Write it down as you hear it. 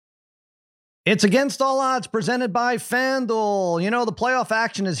It's Against All Odds presented by FanDuel. You know, the playoff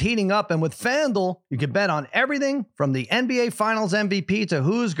action is heating up, and with FanDuel, you can bet on everything from the NBA Finals MVP to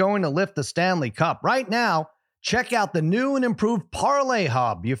who's going to lift the Stanley Cup. Right now, check out the new and improved Parlay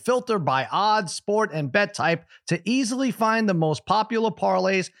Hub. You filter by odds, sport, and bet type to easily find the most popular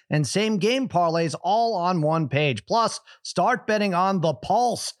parlays and same-game parlays all on one page. Plus, start betting on the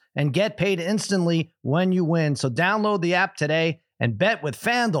pulse and get paid instantly when you win. So download the app today and bet with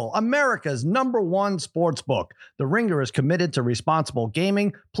FanDuel, America's #1 sportsbook. The Ringer is committed to responsible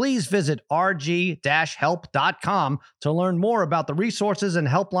gaming. Please visit rg-help.com to learn more about the resources and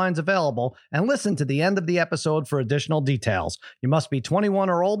helplines available and listen to the end of the episode for additional details. You must be 21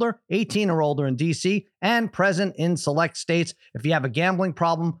 or older, 18 or older in D.C., and present in select states. If you have a gambling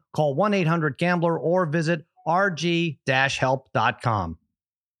problem, call 1-800-GAMBLER or visit rg-help.com.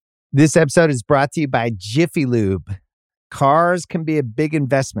 This episode is brought to you by Jiffy Lube. Cars can be a big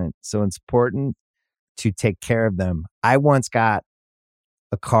investment, so it's important to take care of them. I once got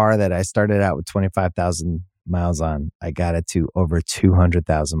a car that I started out with 25,000 miles on. I got it to over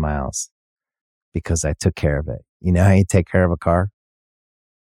 200,000 miles because I took care of it. You know how you take care of a car?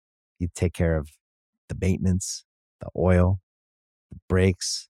 You take care of the maintenance, the oil, the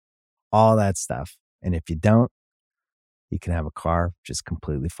brakes, all that stuff. And if you don't, you can have a car just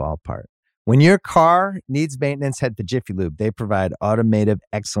completely fall apart. When your car needs maintenance, head to Jiffy Lube. They provide automotive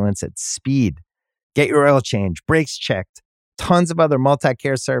excellence at speed. Get your oil change, brakes checked, tons of other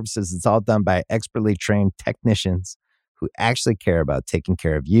multi-care services. It's all done by expertly trained technicians who actually care about taking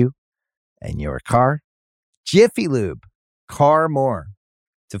care of you and your car. Jiffy Lube, car more.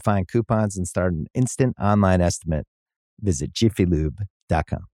 To find coupons and start an instant online estimate, visit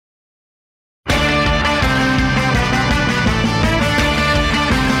jiffylube.com.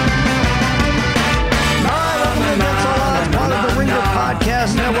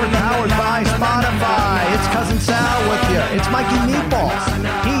 Podcast Network powered by Spotify. It's Cousin Sal with you. It's Mikey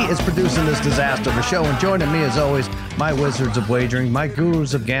Meatballs. He is producing this disaster of a show, and joining me as always, my wizards of wagering, my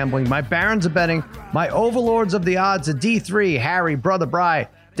gurus of gambling, my barons of betting, my overlords of the odds, a D3, Harry, Brother Bry,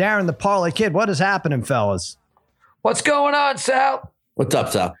 Darren the Parlay Kid. What is happening, fellas? What's going on, Sal? What's up,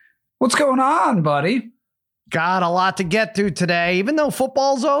 Sal? What's going on, buddy? Got a lot to get to today, even though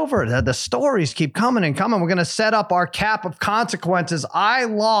football's over. The stories keep coming and coming. We're going to set up our cap of consequences. I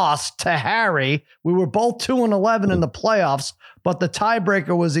lost to Harry. We were both 2-11 in the playoffs, but the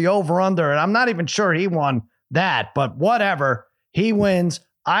tiebreaker was the over-under, and I'm not even sure he won that, but whatever. He wins.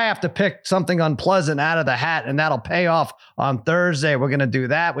 I have to pick something unpleasant out of the hat, and that'll pay off on Thursday. We're going to do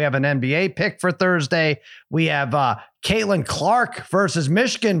that. We have an NBA pick for Thursday. We have Caitlin Clark versus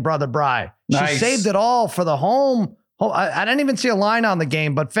Michigan, Brother Bry. Nice. She saved it all for the home. I didn't even see a line on the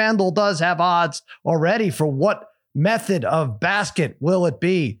game, but FanDuel does have odds already for what method of basket will it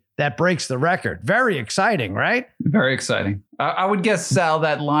be that breaks the record. Very exciting, right? Very exciting. I would guess, Sal,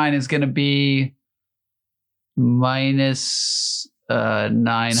 that line is going to be minus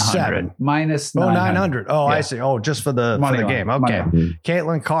 900. 7. Minus 900. Oh, yeah. I see. Oh, just for the game. Okay.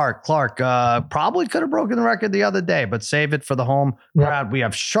 Caitlin Clark probably could have broken the record the other day, but save it for the home crowd. We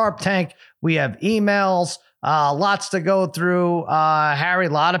have Sharp Tank. We have emails. Lots to go through. Harry, a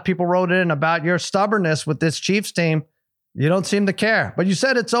lot of people wrote in about your stubbornness with this Chiefs team. You don't seem to care, but you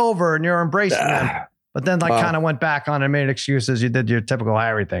said it's over and you're embracing them. But then kind of went back on and made excuses. You did your typical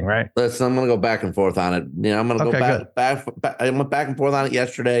Harry thing, right? Listen, I'm going to go back and forth on it. You know, I'm going to go back. I went back and forth on it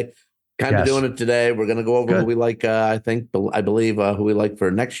yesterday. Kind of doing it today. We're going to go over who we like. I believe who we like for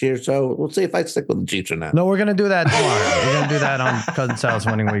next year. So we'll see if I stick with the Chiefs or not. No, we're going to do that tomorrow. We're going to do that on Cousin Sal's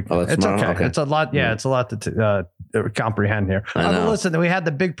winning week. Oh, it's tomorrow? Okay. It's a lot. Yeah, it's a lot to comprehend here. Listen, we had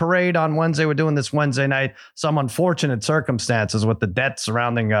the big parade on Wednesday. We're doing this Wednesday night. Some unfortunate circumstances with the death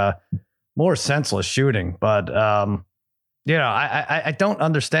surrounding more senseless shooting, but I don't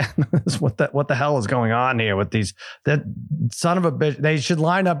understand what the hell is going on here with these. That son of a bitch. They should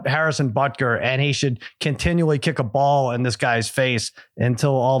line up Harrison Butker, and he should continually kick a ball in this guy's face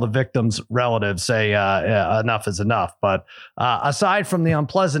until all the victims' relatives say enough is enough. But aside from the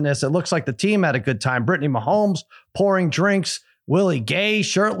unpleasantness, it looks like the team had a good time. Brittany Mahomes pouring drinks, Willie Gay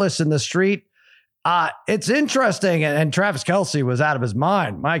shirtless in the street. It's interesting, and Travis Kelce was out of his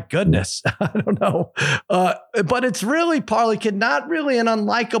mind. My goodness, I don't know, but it's really Parlay Kid, not really an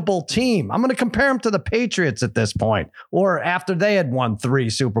unlikable team. I'm going to compare them to the Patriots at this point, or after they had won 3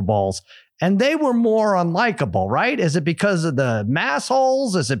 Super Bowls, and they were more unlikable, right? Is it because of the mass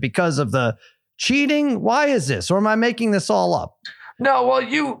holes? Is it because of the cheating? Why is this, or am I making this all up? No, well,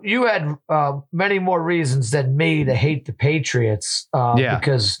 you had many more reasons than me to hate the Patriots,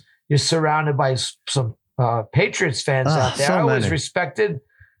 because you're surrounded by some Patriots fans out there. I always respected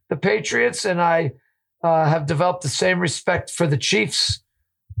the Patriots, and I have developed the same respect for the Chiefs.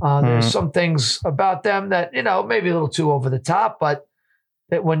 There's some things about them that, maybe a little too over the top, but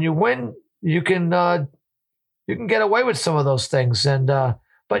that when you win, you can get away with some of those things. And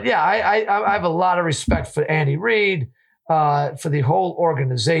but yeah, I have a lot of respect for Andy Reid, for the whole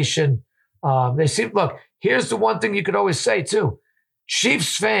organization. Look, here's the one thing you could always say too: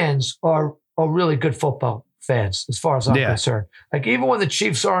 Chiefs fans are really good football fans, as far as I'm concerned. Like, even when the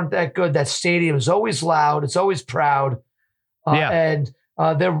Chiefs aren't that good, that stadium is always loud. It's always proud. And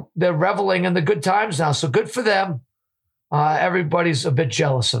they're reveling in the good times now. So good for them. Everybody's a bit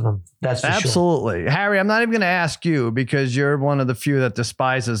jealous of them. That's for absolutely sure. Harry, I'm not even going to ask you because you're one of the few that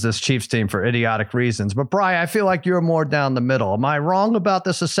despises this Chiefs team for idiotic reasons. But Bri, I feel like you're more down the middle. Am I wrong about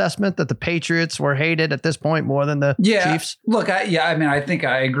this assessment that the Patriots were hated at this point more than the Chiefs? Look, I think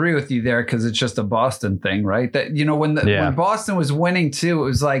I agree with you there because it's just a Boston thing, right? That when Boston was winning too, it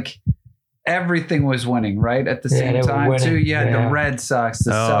was like everything was winning, right? At the same time too. You had the Red Sox,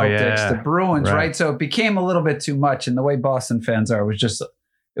 the Celtics, the Bruins, right? So it became a little bit too much. And the way Boston fans are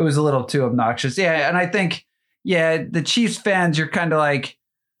it was a little too obnoxious. Yeah. And I think, the Chiefs fans, you're kind of like,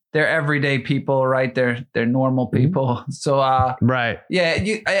 they're everyday people, right? They're normal people. So, right. Yeah.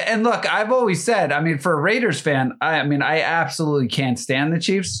 And look, I've always said, for a Raiders fan, I absolutely can't stand the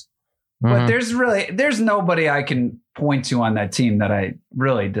Chiefs. But there's nobody I can point to on that team that I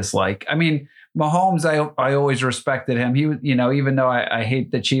really dislike. Mahomes, I always respected him. He, even though I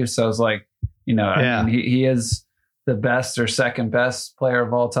hate the Chiefs, I was like, he is the best or second best player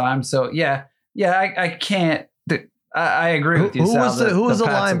of all time. So I can't. I agree with you. Who was the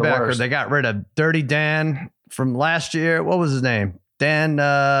linebacker they got rid of? Dirty Dan from last year. What was his name? Dan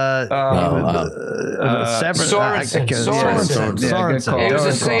Sorensen. He was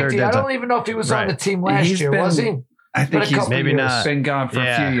a safety. I don't even know if he was on the team last year, was he? I think he's maybe not been gone for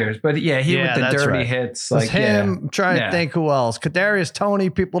a few years, but he with the dirty hits. Like him. Trying to think who else. Kadarius Toney,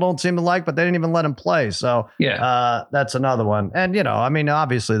 people don't seem to like, but they didn't even let him play. So that's another one. And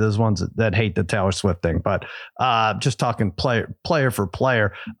obviously there's ones that hate the Taylor Swift thing, but just talking player for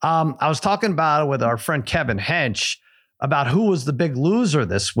player. I was talking about it with our friend Kevin Hench about who was the big loser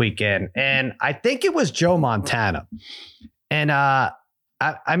this weekend, and I think it was Joe Montana. And I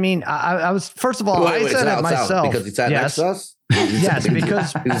was, first of all, I said it myself because he sat next to us. Yes,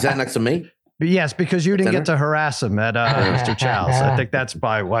 because he sat next to me. Yes, because you didn't get to harass him at Mr. Chow's. I think that's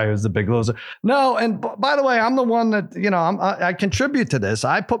why he was the big loser. No, and by the way, I'm the one that I contribute to this.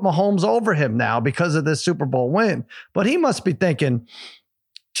 I put Mahomes over him now because of this Super Bowl win, but he must be thinking,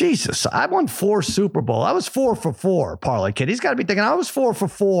 Jesus, I won 4 Super Bowl. I was 4 for 4, parlay kid. He's got to be thinking I was 4 for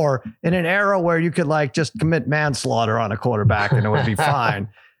 4 in an era where you could just commit manslaughter on a quarterback and it would be fine.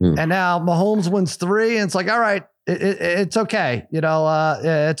 And now Mahomes wins 3, and it's like, all right, it's okay.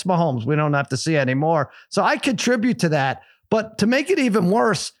 It's Mahomes. We don't have to see anymore. So I contribute to that. But to make it even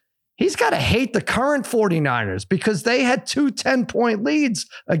worse, he's got to hate the current 49ers because they had 2 10-point leads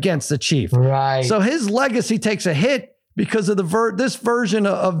against the Chiefs. Right. So his legacy takes a hit because of this version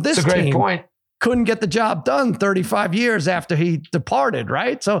of this team couldn't get the job done 35 years after he departed,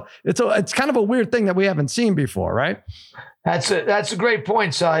 right? So it's kind of a weird thing that we haven't seen before, right? That's a great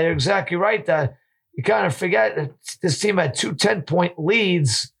point, Sal. You're exactly right. You kind of forget that this team had 2 10-point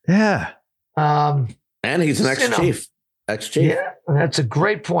leads. Yeah. And he's an ex-chief. Yeah, that's a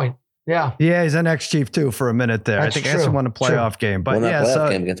great point. Yeah. Yeah, he's an ex-chief too for a minute there. That's I think he won a playoff game. But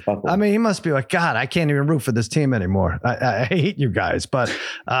game against Buffalo. He must be like, God, I can't even root for this team anymore. I hate you guys. But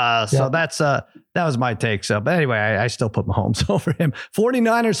so that was my take. So, but anyway, I still put Mahomes over him.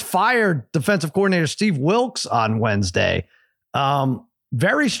 49ers fired defensive coordinator Steve Wilks on Wednesday.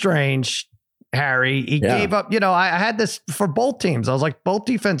 Very strange, Harry. He gave up, I had this for both teams. I was like, both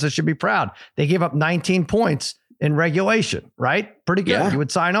defenses should be proud. They gave up 19 points in regulation, right? Pretty good. Yeah. You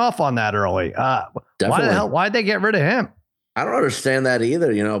would sign off on that early. Why'd they get rid of him? I don't understand that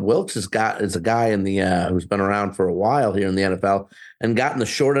either. Wilks is a guy in the who's been around for a while here in the NFL and gotten the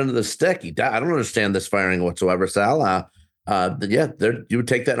short end of the stick. I don't understand this firing whatsoever, Sal. You would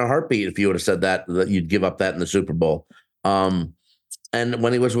take that in a heartbeat if you would have said that you'd give up that in the Super Bowl. And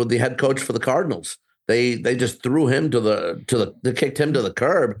when he was with the head coach for the Cardinals, they just threw him they kicked him to the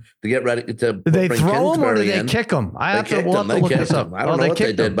curb to get ready to. Did they throw him or did they kick him? I have to look this up. I don't know what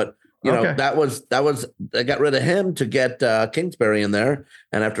they did, but that was they got rid of him to get Kingsbury in there.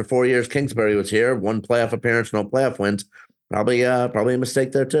 And after 4 years, Kingsbury was here, 1 playoff appearance, no playoff wins. Probably a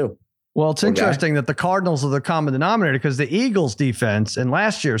mistake there too. Well, it's interesting that the Cardinals are the common denominator because the Eagles defense in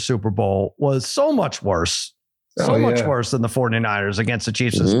last year's Super Bowl was so much worse. Much worse than the 49ers against the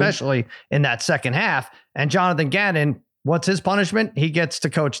Chiefs, especially in that second half. And Jonathan Gannon what's his punishment? He gets to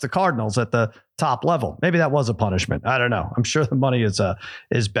coach the Cardinals at the top level. Maybe that was a punishment. I don't know. I'm sure the money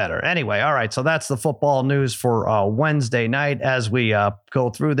is better. Anyway, all right. So that's the football news for Wednesday night. As we go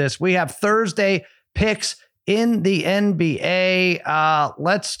through this, we have Thursday picks in the NBA.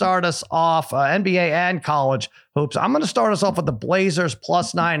 Let's start us off, NBA and college hoops. I'm going to start us off with the Blazers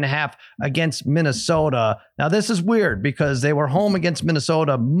plus 9.5 against Minnesota. Now, this is weird because they were home against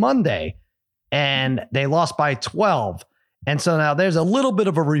Minnesota Monday and they lost by 12. And so now there's a little bit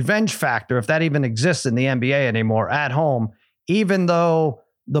of a revenge factor, if that even exists in the NBA anymore, at home, even though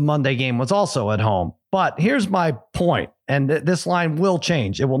the Monday game was also at home. But here's my point, and this line will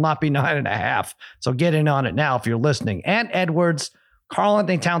change. It will not be 9.5. So get in on it now if you're listening. And Edwards,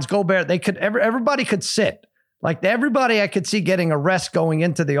 Karl-Anthony Towns, Gobert, everybody could sit. Like everybody I could see getting a rest going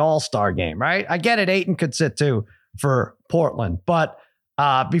into the All-Star game, right? I get it. Ayton could sit too for Portland, but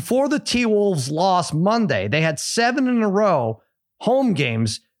before the T-Wolves lost Monday, they had 7 in a row home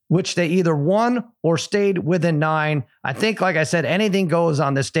games, which they either won or stayed within 9. I think, like I said, anything goes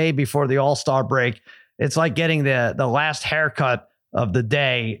on this day before the All-Star break. It's like getting the last haircut of the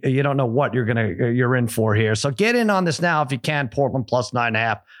day. You don't know what you're in for here. So get in on this now if you can. Portland plus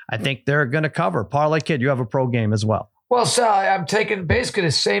 9.5. I think they're going to cover. Parlay Kid, you have a pro game as well. Well, Sal, I'm taking basically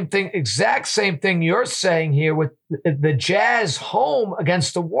the same thing, exact same thing you're saying here with the Jazz home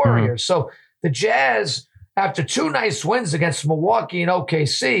against the Warriors. Mm-hmm. So the Jazz, after 2 nice wins against Milwaukee and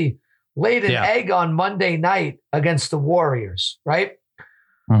OKC, laid an egg on Monday night against the Warriors, right?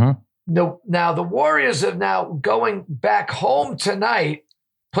 Mm-hmm. Now the Warriors are now going back home tonight,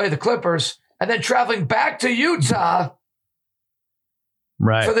 play the Clippers, and then traveling back to Utah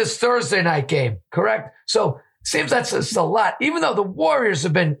for this Thursday night game, correct? So seems that's a lot, even though the Warriors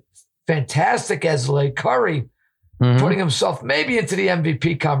have been fantastic as late. Curry putting himself maybe into the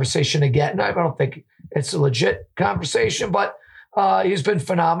MVP conversation again. I don't think it's a legit conversation, but he's been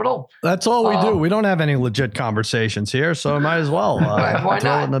phenomenal. That's all we do. We don't have any legit conversations here, so might as well why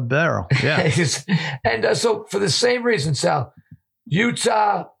throw not? it in the barrel. Yeah. And so for the same reason, Sal,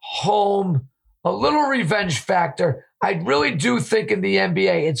 Utah home, a little revenge factor. I really do think in the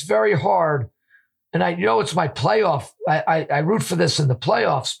NBA, it's very hard. And I know it's my playoff. I root for this in the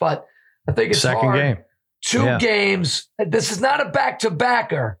playoffs, but I think it's second hard. Game. 2 games. This is not a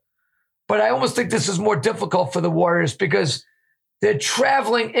back-to-backer, but I almost think this is more difficult for the Warriors because they're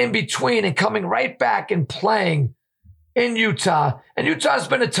traveling in between and coming right back and playing in Utah. And Utah's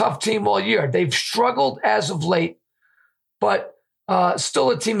been a tough team all year. They've struggled as of late, but still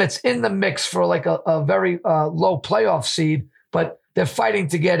a team that's in the mix for like a very low playoff seed, but they're fighting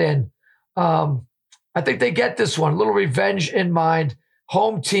to get in. I think they get this one. A little revenge in mind.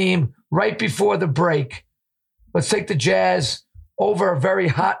 Home team right before the break. Let's take the Jazz over a very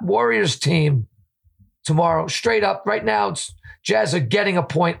hot Warriors team tomorrow. Straight up. Right now, Jazz are getting a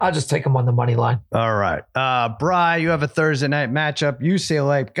point. I'll just take them on the money line. All right. Bri, you have a Thursday night matchup.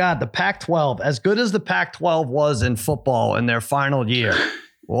 UCLA. God, the Pac-12. As good as the Pac-12 was in football in their final year,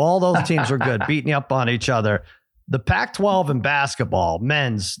 well, all those teams were good, beating up on each other. The Pac-12 in basketball,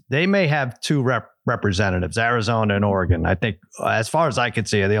 men's, they may have 2 representatives, Arizona and Oregon. I think, as far as I could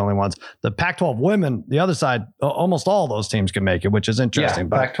see, are the only ones. The Pac-12 women, the other side, almost all those teams can make it, which is interesting.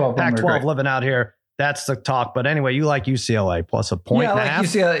 Yeah, Pac-12 living out here, that's the talk. But anyway, you like UCLA plus a point and a half?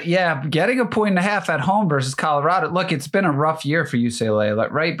 UCLA, yeah, getting a 1.5 at home versus Colorado. Look, it's been a rough year for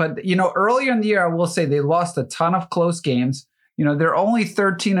UCLA, right? But, earlier in the year, I will say they lost a ton of close games. They're only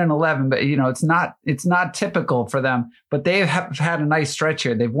 13-11, but it's not typical for them. But they have had a nice stretch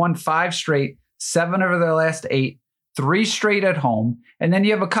here. They've won 5 straight, 7 over their last 8, 3 straight at home, and then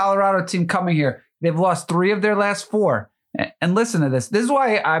you have a Colorado team coming here. They've lost 3 of their last 4. And listen to this. This is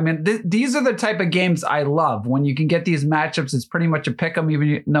why these are the type of games I love. When you can get these matchups, it's pretty much a pick 'em,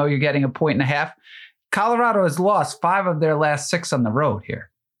 even though you're getting a 1.5. Colorado has lost 5 of their last 6 on the road here.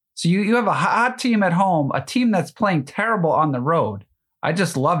 So you have a hot team at home, a team that's playing terrible on the road. I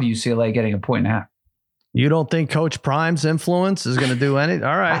just love UCLA getting a 1.5. You don't think Coach Prime's influence is going to do anything?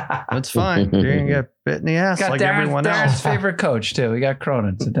 All right, that's fine. You're going to get bit in the ass like everyone else. Darren's favorite coach, too. We got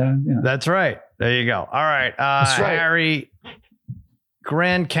Cronin. So That's right. There you go. All right. That's right. Harry,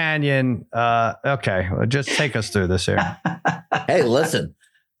 Grand Canyon. Okay, just take us through this here. Hey, listen.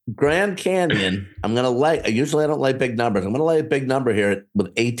 Grand Canyon, usually I don't like big numbers. I'm going to lay a big number here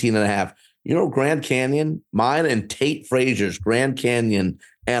with 18.5. Grand Canyon, mine and Tate Frazier's Grand Canyon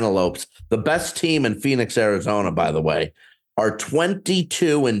Antelopes, the best team in Phoenix, Arizona, by the way, are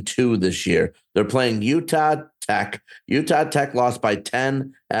 22-2 this year. They're playing Utah Tech. Utah Tech lost by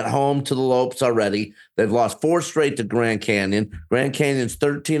 10 at home to the Lopes already. They've lost 4 straight to Grand Canyon. Grand Canyon's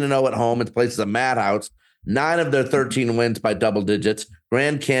 13-0 at home. It plays a madhouse. 9 of their 13 wins by double digits.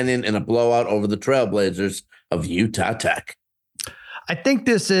 Grand Canyon in a blowout over the Trailblazers of Utah Tech. I think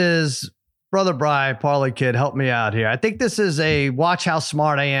this is, Brother Bry, Parlay Kid, help me out here. I think this is a watch how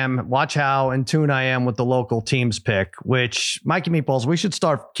smart I am, watch how in tune I am with the local teams pick, which, Mikey Meatballs, we should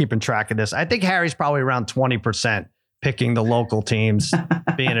start keeping track of this. I think Harry's probably around 20% picking the local teams,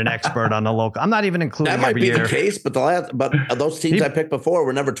 being an expert on the local. I'm not even including that might be year. The case, but those teams I picked before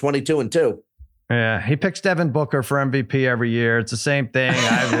were never 22-2. Yeah, he picks Devin Booker for MVP every year. It's the same thing.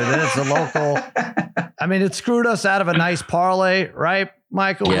 It's a local. I mean, it screwed us out of a nice parlay, right,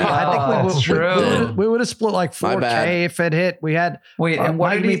 Michael? Yeah. I think we would have split like $4K if it hit. We had and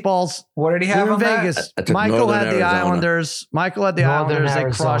what Mike Meatballs. What did he have in on Vegas? Michael had the Arizona. Islanders. Michael had the Northern Islanders.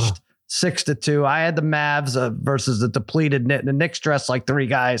 Arizona. They crushed 6-2. I had the Mavs versus the depleted Knicks. The Knicks dressed like 3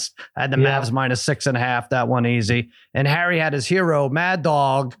 guys. I had the Mavs minus 6.5. That one easy. And Harry had his hero, Mad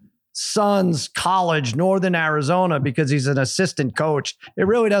Dog, Sons College, Northern Arizona, because he's an assistant coach. It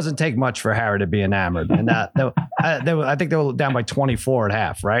really doesn't take much for Harry to be enamored. And I think they were down by 24 at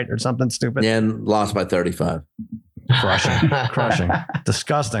half, right? Or something stupid. And lost by 35. Crushing.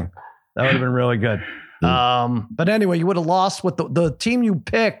 Disgusting. That would have been really good. But anyway, you would have lost with the team you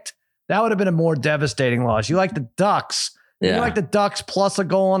picked. That would have been a more devastating loss. You like the Ducks. Yeah. You like the Ducks plus a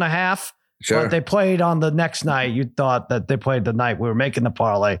goal and a half. Sure. But they played on the next night. You thought that they played the night we were making the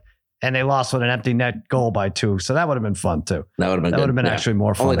parlay, and they lost with an empty net goal by 2. So that would have been fun too. That would have been actually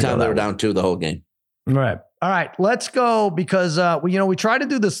more fun. Only time they were down 2 the whole game. Right. All right. Let's go because we tried to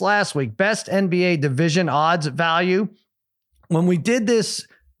do this last week. Best NBA division odds value. When we did this,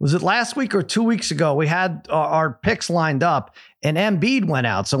 was it last week or 2 weeks ago? We had our picks lined up, and Embiid went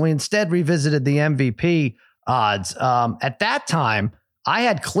out, so we instead revisited the MVP odds. At that time, I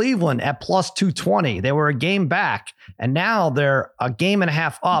had Cleveland at plus 220. They were a game back, and now they're a game and a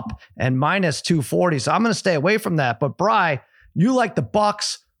half up and minus 240. So I'm going to stay away from that. But Bry, you like the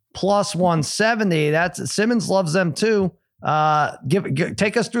Bucks plus 170. That's Simmons loves them too.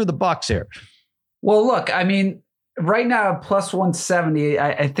 Take us through the Bucks here. Well, look, I mean, right now plus 170.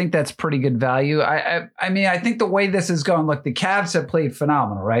 I think that's pretty good value. I mean, I think the way this is going. Look, the Cavs have played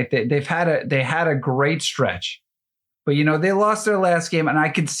phenomenal, right? They had a great stretch. But, they lost their last game, and I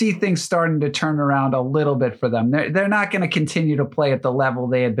could see things starting to turn around a little bit for them. They're not going to continue to play at the level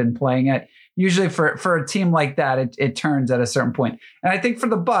they had been playing at. Usually for a team like that, it turns at a certain point. And I think for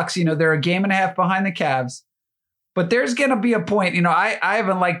the Bucks, they're a game and a half behind the Cavs. But there's going to be a point, I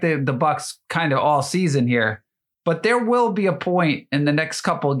haven't liked the Bucks kind of all season here. But there will be a point in the next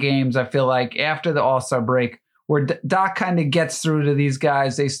couple of games, I feel like, after the All-Star break, where Doc kind of gets through to these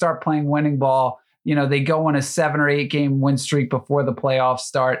guys. They start playing winning ball. They go on a 7 or 8 game win streak before the playoffs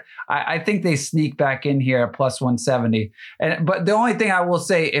start. I think they sneak back in here at plus 170. But the only thing I will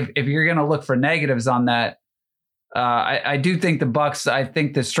say, if you're going to look for negatives on that, I do think the Bucks, I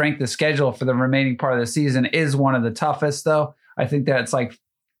think the strength of schedule for the remaining part of the season is one of the toughest, though. I think that it's like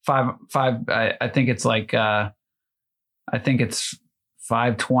five. I think it's like, I think it's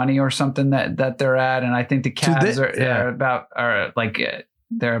 520 or something that they're at. And I think the Cavs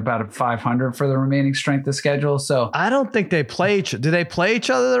they're about a 500 for the remaining strength of schedule. So I don't think they play. Do they play each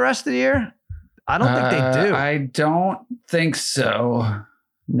other the rest of the year? I don't think they do. I don't think so.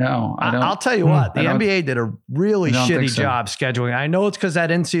 No, I don't. I'll tell you what, the NBA did a really shitty job scheduling. I know it's because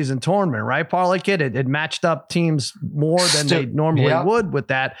that in-season tournament, right, Parlay Kid? It matched up teams more than they normally would with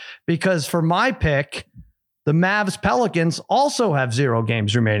that. Because for my pick, the Mavs Pelicans also have 0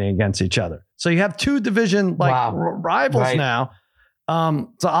 games remaining against each other. So you have 2 division rivals now.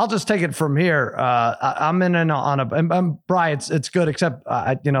 So I'll just take it from here. I'm in on a Brian. It's good, except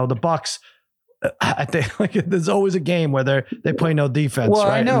the Bucks. I think there's always a game where they play no defense. Well,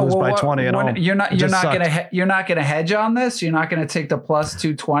 right? I know. Lose by 20 at home. You're not gonna hedge on this. You're not gonna take the plus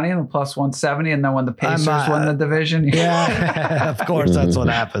 220 and the plus 170, and then when the Pacers win the division, of course that's what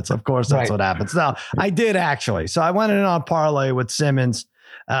happens. Of course that's what happens. No, I did actually. So I went in on parlay with Simmons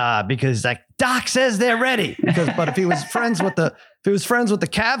because Doc says they're ready. But if he was friends with the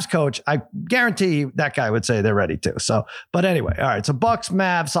Cavs coach, I guarantee that guy would say they're ready too. So, but anyway, all right. So Bucks,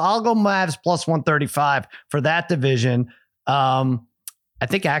 Mavs. So I'll go Mavs plus 135 for that division. I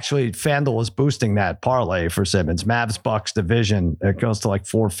think actually FanDuel is boosting that parlay for Simmons. Mavs Bucks division. It goes to like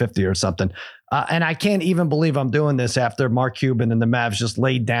 450 or something. And I can't even believe I'm doing this after Mark Cuban and the Mavs just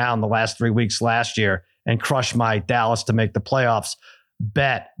laid down the last 3 weeks last year and crushed my Dallas to make the playoffs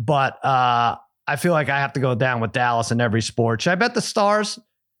bet. But I feel like I have to go down with Dallas in every sport. Should I bet the Stars?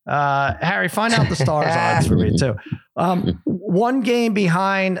 Harry, find out the Stars odds for me too. 1 game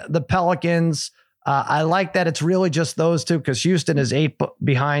behind the Pelicans. I like that it's really just those two because Houston is 8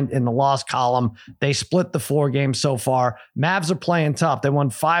 behind in the loss column. They split the 4 games so far. Mavs are playing tough. They won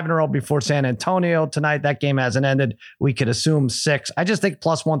 5 in a row before San Antonio tonight. That game hasn't ended. We could assume 6. I just think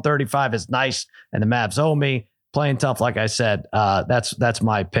plus 135 is nice, and the Mavs owe me. Playing tough, like I said. That's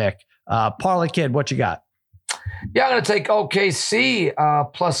my pick. Parlay Kid, what you got? Yeah, I'm going to take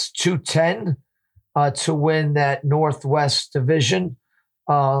OKC plus 210 to win that Northwest division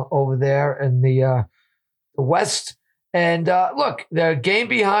over there in the West. And look, they're a game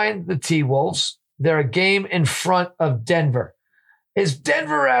behind the T-Wolves. They're a game in front of Denver. Is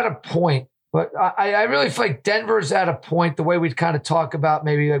Denver at a point? But I really feel like Denver's at a point, the way we'd kind of talk about,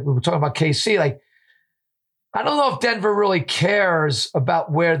 maybe like we were talking about KC, like, I don't know if Denver really cares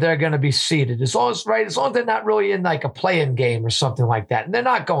about where they're going to be seated. As long as they're not really in like a play-in game or something like that. And they're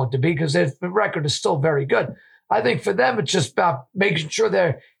not going to be because their record is still very good. I think for them, it's just about making sure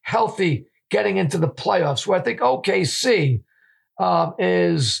they're healthy getting into the playoffs, where I think OKC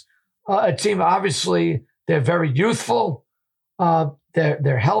is a team, obviously, they're very youthful.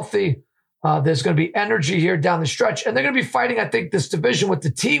 They're healthy. There's going to be energy here down the stretch. And they're going to be fighting, I think, this division with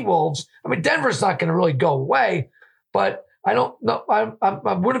the T-Wolves. I mean, Denver's not going to really go away, but I don't know.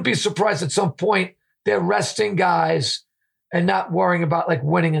 I wouldn't be surprised at some point they're resting guys and not worrying about like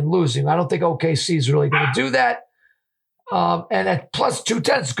winning and losing. I don't think OKC is really going to do that. And at plus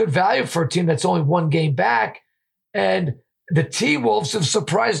 210, it's good value for a team that's only 1 game back. And the T-Wolves have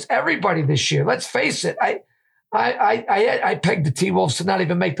surprised everybody this year. Let's face it. I pegged the T-Wolves to not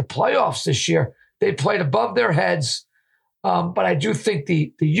even make the playoffs this year. They played above their heads. But I do think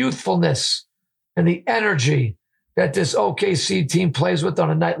the youthfulness and the energy that this OKC team plays with on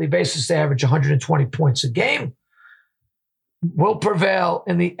a nightly basis, they average 120 points a game, will prevail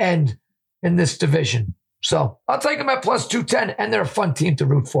in the end in this division. So I'll take them at plus 210, and they're a fun team to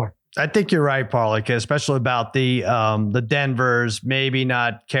root for. I think you're right, Parlay, especially about the Denvers maybe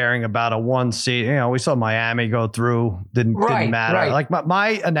not caring about a 1 seed. You know, we saw Miami go through, didn't matter. Right. Like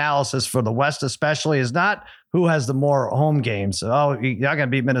my analysis for the West especially is not who has the more home games. Oh, you're not going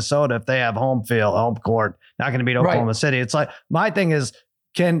to beat Minnesota if they have home court. Not going to beat Oklahoma City. It's like, my thing is,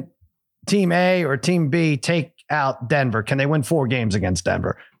 can Team A or Team B take out Denver? Can they win 4 games against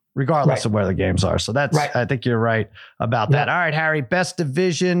Denver? Regardless of where the games are. So that's, I think you're right about that. All right, Harry, best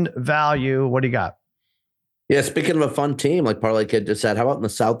division value. What do you got? Yeah, speaking of a fun team, like Parlay Kid just said, how about in the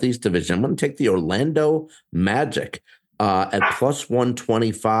Southeast Division? I'm going to take the Orlando Magic at plus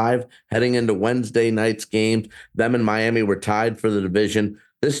 125 heading into Wednesday night's games. Them and Miami were tied for the division.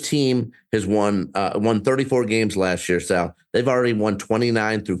 This team has won 34 games last year, Sal. They've already won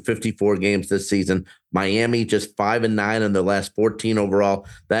 29 through 54 games this season. Miami just 5-9 in their last 14 overall.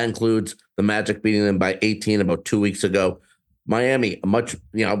 That includes the Magic beating them by 18 about 2 weeks ago. Miami,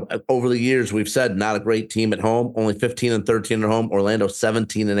 over the years, we've said not a great team at home, only 15-13 at home. Orlando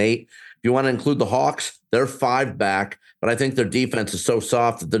 17-8. If you want to include the Hawks, they're 5 back, but I think their defense is so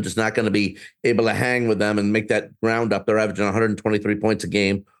soft that they're just not going to be able to hang with them and make that ground up. They're averaging 123 points a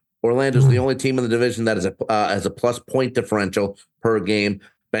game. Orlando's the only team in the division that has a plus point differential per game.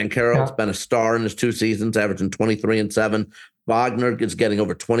 Banchero's been a star in his 2 seasons, averaging 23 and 7. Wagner is getting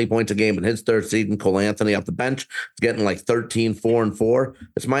over 20 points a game in his 3rd season. Cole Anthony off the bench is getting like 13, 4 and 4.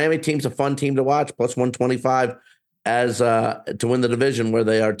 This Miami team's a fun team to watch, plus 125 as to win the division, where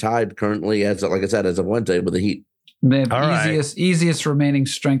they are tied currently, as like I said, as of Wednesday with the Heat. Easiest remaining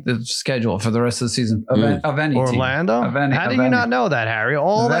strength of schedule for the rest of the season of any Orlando? team. How do you not know that, Harry?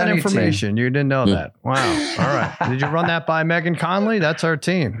 All that information. You didn't know that. Wow. All right. Did you run that by Megan Conley? That's our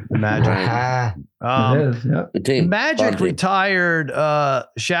team. Magic. The team. Magic retired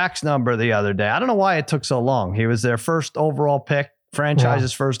Shaq's number the other day. I don't know why it took so long. He was their first overall pick,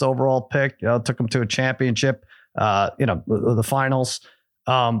 franchise's first overall pick. Took him to a championship, the finals.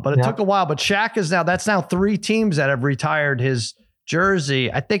 But it took a while. But Shaq that's now 3 teams that have retired his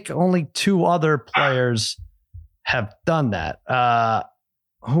jersey. I think only 2 other players have done that.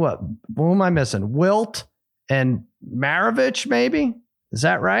 Who am I missing? Wilt and Maravich, maybe? Is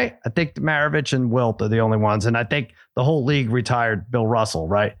that right? I think Maravich and Wilt are the only ones. And I think the whole league retired Bill Russell,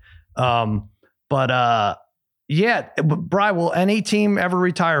 right? Bri, will any team ever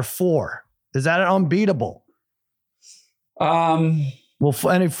retire 4? Is that unbeatable? Will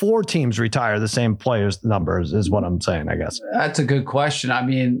any 4 teams retire the same players' numbers is what I'm saying, I guess. That's a good question. I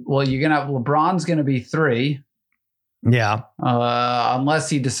mean, well, you're going to have LeBron's going to be 3. Yeah. Unless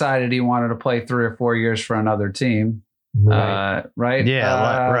he decided he wanted to play 3 or 4 years for another team. Right?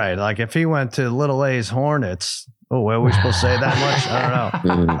 Yeah, right. Like if he went to Little A's Hornets, were we supposed to say that much? I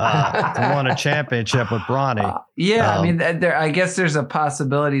don't know. To won a championship with Bronny. I mean, I guess there's a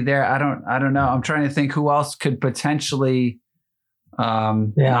possibility there. I don't know. I'm trying to think who else could potentially.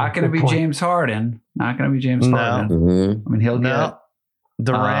 Not going to be James Harden. Not going to be James Harden. Mm-hmm. I mean, he'll get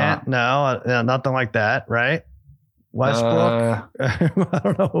Durant. Nothing like that, right? Westbrook. I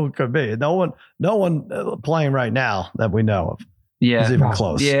don't know who it could be. No one playing right now that we know of. Yeah, is even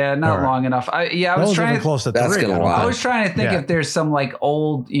close. Yeah, not long enough. I was trying to close to 3. I was trying to think if there's some like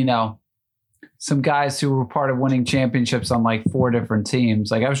old, some guys who were part of winning championships on like 4 different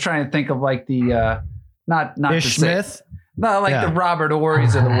teams. Like I was trying to think of like the not Ish Smith. No, like the Robert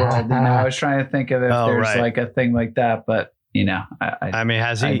Ory's of the world. I was trying to think of if there's like a thing like that, but I mean,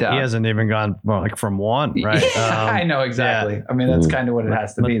 has he? He hasn't even gone like from 1, right? I know exactly. Yeah. I mean, that's kind of what it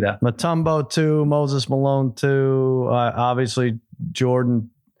has to be, though. Mutombo 2, Moses Malone 2, obviously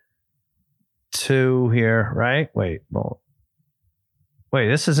Jordan 2 here, right? Wait,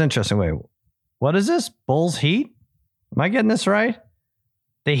 this is interesting. Wait, what is this? Bulls Heat? Am I getting this right?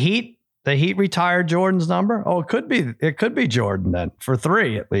 The Heat retired Jordan's number. Oh, it could be Jordan then for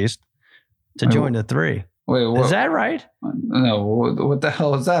 3 at least to join the 3. Wait, what? Is that right? No, what the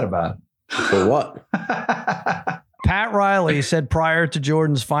hell is that about? For what? Pat Riley said prior to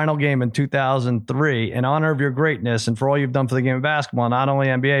Jordan's final game in 2003, in honor of your greatness and for all you've done for the game of basketball, not only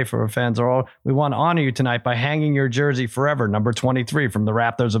NBA for fans, we want to honor you tonight by hanging your jersey forever, number 23 from the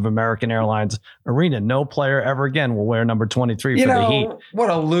Raptors of American Airlines Arena. No player ever again will wear number 23 for the Heat. What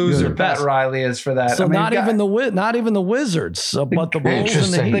a loser Pat Riley is for that. So not even the Wizards, but the Bulls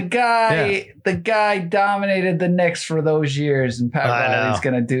and the Heat. The guy dominated the Knicks for those years, and Pat Riley's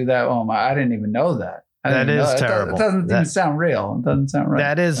going to do that. Oh my! I didn't even know that. That is terrible. It doesn't even sound real. It doesn't sound right.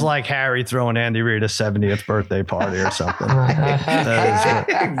 That is like Harry throwing Andy Reid a 70th birthday party or something.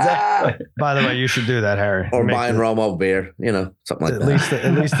 Exactly. By the way, you should do that, Harry. Or buying Romo beer, something like that.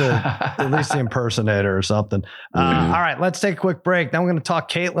 At least the impersonator or something. All right, let's take a quick break. Then we're going to talk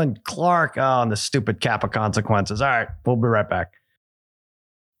Caitlin Clark on the stupid Kappa consequences. All right, we'll be right back.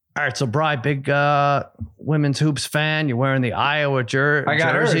 All right, so Bri, big women's hoops fan. You're wearing the Iowa jersey or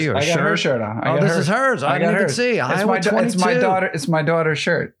shirt? I got her shirt on. This is hers. I didn't even see. It's my daughter. It's my daughter's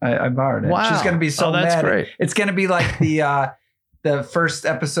shirt. I borrowed it. Wow. She's going to be so that's mad. Great. It's going to be like the first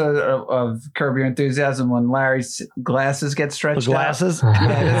episode of Curb Your Enthusiasm when Larry's glasses get stretched out. Glasses? Yeah,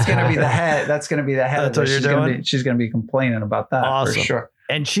 that's going to be the head. That's going to be the head. That's what you're doing? She's going to be complaining about that. Awesome. For sure.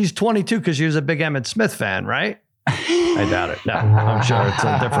 And she's 22 because she was a big Emmitt Smith fan, right? I doubt it. No, I'm sure it's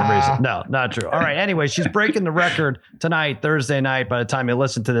a different reason. No, not true. All right. Anyway, she's breaking the record tonight, Thursday night. By the time you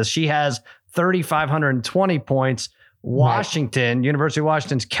listen to this, she has 3,520 points. Washington, University of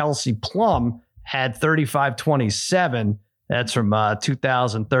Washington's Kelsey Plum had 3,527. That's from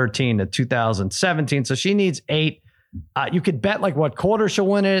 2013 to 2017. So she needs 8. You could bet like what quarter she'll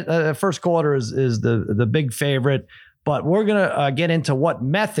win it. First quarter is the big favorite. But we're going to get into what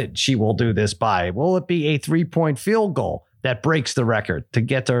method she will do this by. Will it be a 3-point field goal that breaks the record to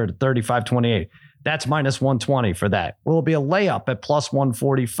get her to 35-28? That's minus 120 for that. Will it be a layup at plus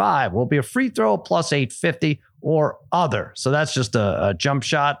 145? Will it be a free throw plus 850 or other? So that's just a jump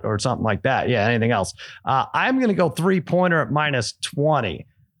shot or something like that. Yeah, anything else. I'm going to go 3-pointer at minus 20.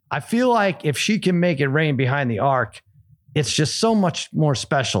 I feel like if she can make it rain behind the arc, it's just so much more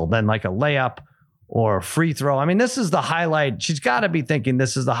special than like a layup or a free throw. I mean, this is the highlight. She's got to be thinking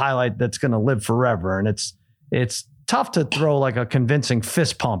this is the highlight that's going to live forever. And it's tough to throw like a convincing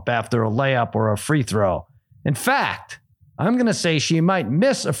fist pump after a layup or a free throw. In fact, I'm going to say she might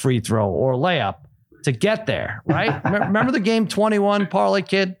miss a free throw or layup to get there, right? Remember the game 21 parlay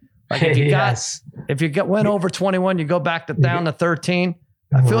kid? Like if you went over 21, you go back down to 13.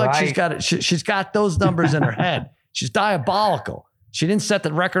 I feel like she's got those numbers in her head. She's diabolical. She didn't set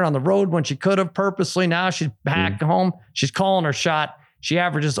the record on the road when she could have purposely. Now she's back home. She's calling her shot. She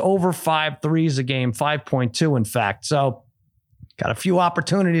averages over 5 threes a game, 5.2 in fact. So got a few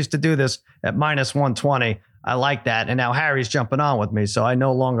opportunities to do this at minus 120. I like that. And now Harry's jumping on with me, so I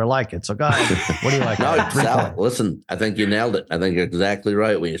no longer like it. So go ahead. What do you like? No, Sal, listen, I think you nailed it. I think you're exactly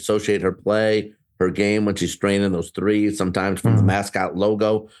right. When you associate her play, her game, when she's straining those threes, sometimes from the mascot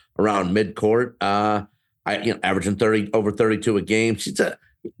logo around midcourt, averaging over 32 a game.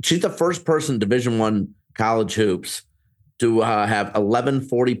 She's the first person Division I college hoops to have 11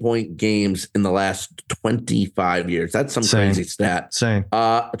 40-point games in the last 25 years. That's some crazy stat. Same.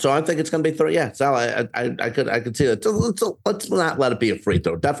 So I think it's going to be 3. Yeah, Sal, I could see that. So let's not let it be a free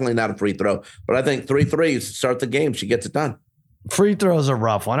throw. Definitely not a free throw. But I think 3 threes start the game. She gets it done. Free throws are a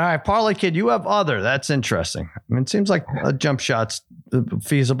rough one. All right, Parlay Kid, you have other. That's interesting. I mean, it seems like a jump shot's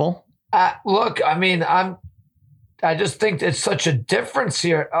feasible. Look, I mean, I just think it's such a difference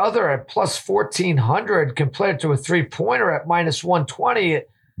here. Other at plus 1,400 compared to a 3-pointer at minus 120.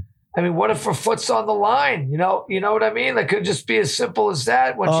 I mean, what if her foot's on the line? You know what I mean? That could just be as simple as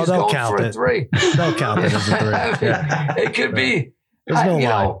that when she's going for a three. They'll count it as a three. I mean, it could be. There's no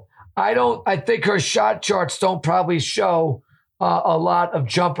line. I think her shot charts don't probably show a lot of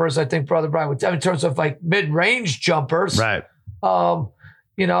jumpers. I think Brother Brian would, in terms of like mid-range jumpers. Right.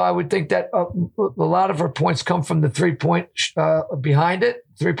 I would think that a lot of her points come from the 3-point behind it,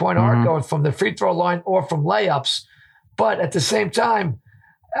 3-point arc, going from the free throw line or from layups. But at the same time,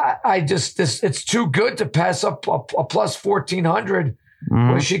 it's too good to pass up a plus 1,400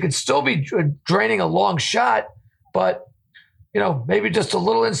 where she could still be draining a long shot, but maybe just a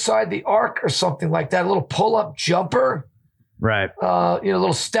little inside the arc or something like that, a little pull up jumper, right? A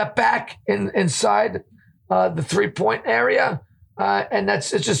little step back inside the 3-point area, and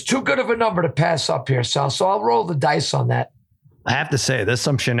it's just too good of a number to pass up here, Sal. So I'll roll the dice on that. I have to say, there's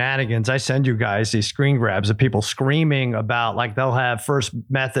some shenanigans. I send you guys these screen grabs of people screaming about, like, they'll have first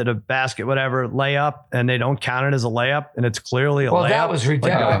method of basket, whatever, layup, and they don't count it as a layup, and it's clearly a layup. Well, that was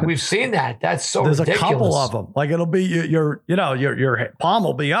ridiculous. We've seen that. That's so ridiculous. There's a couple of them. Like, it'll be your palm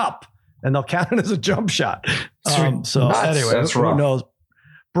will be up, and they'll count it as a jump shot. Anyway, who knows?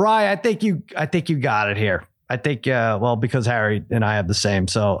 Bri, I think you got it here. I think, because Harry and I have the same.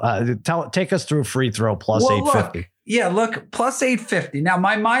 So take us through free throw plus 850. Look, plus 850. Now,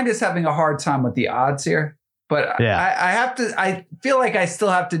 my mind is having a hard time with the odds here, but I feel like I still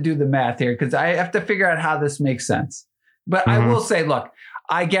have to do the math here because I have to figure out how this makes sense. But I will say, look,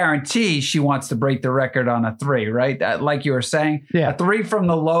 I guarantee she wants to break the record on a three, right? Like you were saying, a three from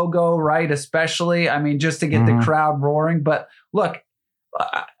the logo, right? Especially, I mean, just to get the crowd roaring. But look,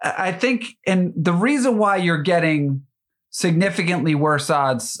 I think, and the reason why you're getting significantly worse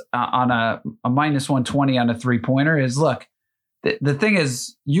odds on a minus 120 on a 3-pointer is, look, the thing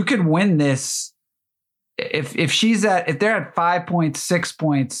is, you could win this if they're at 5.6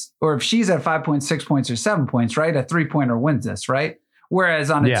 points, or if she's at 5.6 points or 7 points, right? A 3-pointer wins this, right?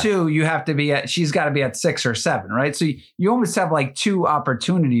 Whereas on a 2, you have to she's got to be at 6 or 7, right? So you almost have like 2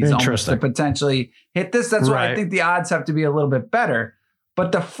 opportunities almost to potentially hit this. That's why I think the odds have to be a little bit better.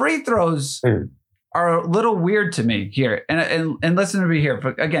 But the free throws are a little weird to me here. And listen to me here.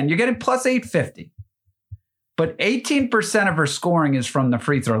 But again, you're getting plus 850. But 18% of her scoring is from the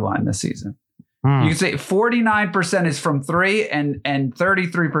free throw line this season. You can say 49% is from 3 and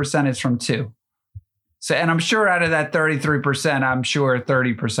 33% is from 2. So, and I'm sure out of that 33%, I'm sure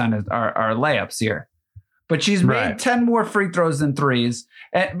 30% are layups here. But she's made 10 more free throws than threes.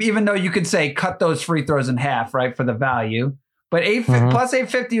 And even though you could say cut those free throws in half, right, for the value. But plus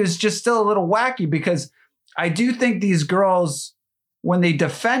 850 is just still a little wacky because I do think these girls, when they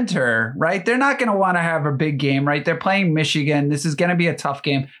defend her, right, they're not going to want to have a big game, right? They're playing Michigan. This is going to be a tough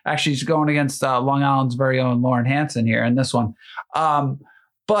game. Actually, she's going against Long Island's very own Lauren Hansen here in this one.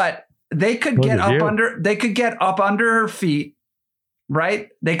 But they could get up under her feet, right?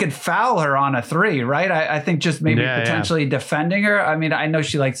 They could foul her on a 3, right? I think just maybe potentially defending her. I mean, I know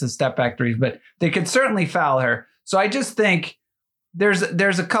she likes to step back threes, but they could certainly foul her. So I just think there's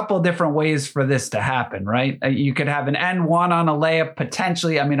a couple of different ways for this to happen, right? You could have an N1 on a layup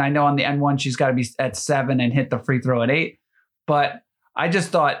potentially. I mean, I know on the N1 she's got to be at 7 and hit the free throw at 8, but I just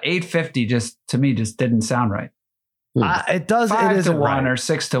thought 850 to me didn't sound right. It does. 5 to 1 or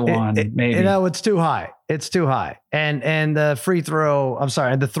 6 to 1, maybe. It's too high. It's too high. And the free throw, I'm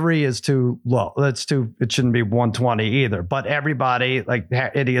sorry, the 3 is too low. It shouldn't be 120 either. But everybody, like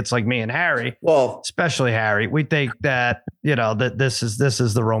idiots like me and Harry, especially Harry, we think that, that this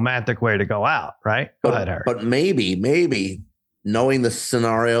is the romantic way to go out, right? Go ahead, Harry. But maybe knowing the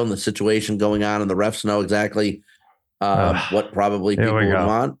scenario and the situation going on and the refs know exactly what probably people would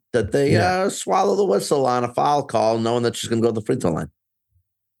want, that they swallow the whistle on a foul call, knowing that she's going to go to the free throw line.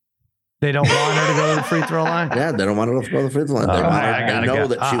 They don't want her to go to the free throw line? Yeah, they don't want her to go to the free throw line. They know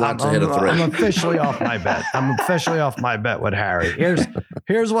that she wants to hit a 3. I'm officially off my bet. I'm officially off my bet with Harry.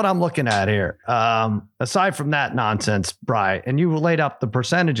 Here's what I'm looking at here. Aside from that nonsense, Bri, and you laid up the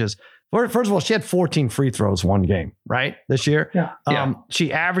percentages. First of all, she had 14 free throws one game, right? This year. Yeah.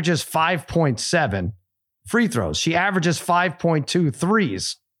 She averages 5.7 free throws. She averages 5.2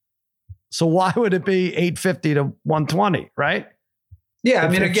 threes. So why would it be 850 to 120, right? Yeah, I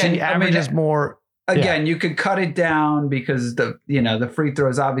mean, again, she averages more. Again, you could cut it down because the free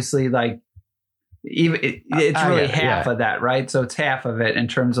throws obviously, like, it's really half of that, right? So it's half of it in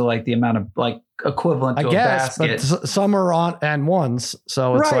terms of like the amount of like equivalent to a basket. But some are on and ones,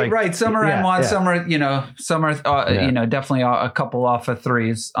 so it's right. Some are and ones, some are definitely a couple off of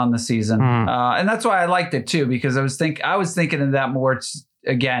threes on the season, and that's why I liked it too, because I was thinking of that more.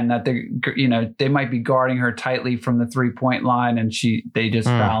 Again, that they might be guarding her tightly from the 3-point line, and they just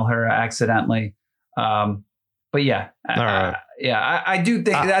foul her accidentally. But yeah, I do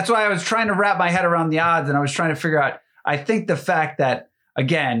think that's why I was trying to wrap my head around the odds, and I was trying to figure out. I think the fact that,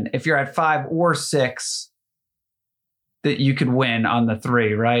 again, if you're at 5 or 6, that you could win on the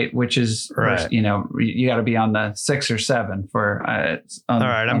 3, right? Which is, you got to be on the 6 or 7 for. All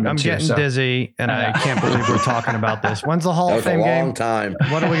right, I'm getting dizzy, and I can't believe we're talking about this. When's the Hall of Fame game? Long time.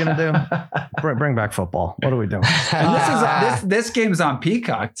 What are we gonna do? Bring back football. What are we doing? And this game's on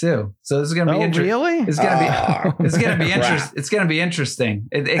Peacock too, so this is gonna be interesting. Really? It's gonna be interesting. It's gonna be interesting.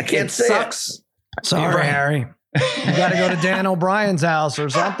 It sucks. Sorry, Harry. You got to go to Dan O'Brien's house or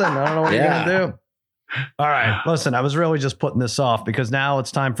something. I don't know what you're gonna do. All right. Listen, I was really just putting this off because now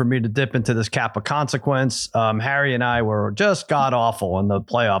it's time for me to dip into this cap of consequence. Harry and I were just god awful in the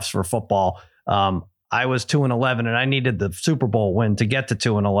playoffs for football. I was 2-11 and I needed the Super Bowl win to get to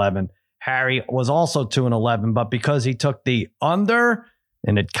 2-11. Harry was also 2-11, but because he took the under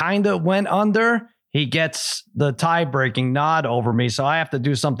and it kind of went under, he gets the tie-breaking nod over me. So I have to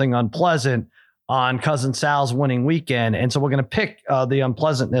do something unpleasant on Cousin Sal's winning weekend. And so we're going to pick the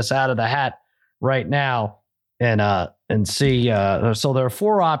unpleasantness out of the hat right now and see. So there are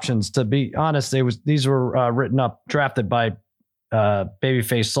 4 options. To be honest, these were drafted by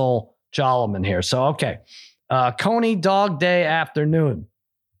Babyface Soul Jolliman here. So, okay. Coney Dog Day afternoon.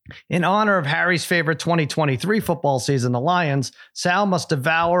 In honor of Harry's favorite 2023 football season, the Lions, Sal must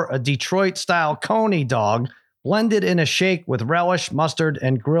devour a Detroit-style Coney dog blended in a shake with relish, mustard,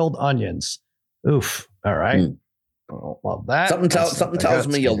 and grilled onions. Oof. All right. Well, that something tells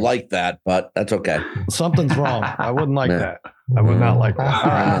me you'll like that, but that's okay. Something's wrong. I wouldn't like that. I would not like that. All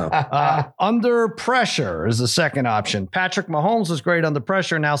right. Under pressure is the second option. Patrick Mahomes was great under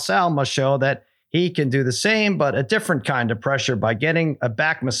pressure. Now Sal must show that he can do the same, but a different kind of pressure by getting a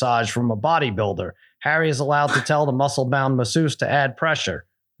back massage from a bodybuilder. Harry is allowed to tell the muscle-bound masseuse to add pressure.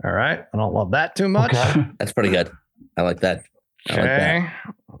 All right. I don't love that too much. Okay. That's pretty good. I like that. Okay.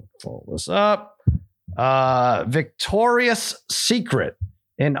 Pull this up. Victoria's Secret.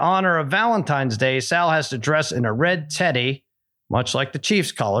 In honor of Valentine's Day, Sal has to dress in a red teddy, much like the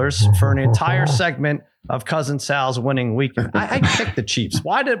Chiefs colors, for an entire segment of Cousin Sal's winning weekend. I picked the Chiefs.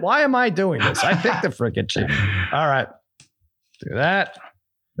 Why am I doing this? I picked the freaking Chiefs. All right. Do that.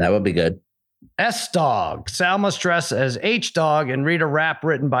 That would be good. S-Dog. Sal must dress as H-Dog and read a rap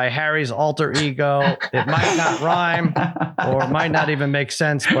written by Harry's alter ego. It might not rhyme or it might not even make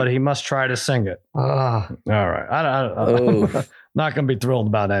sense, but he must try to sing it. All right. I'm not going to be thrilled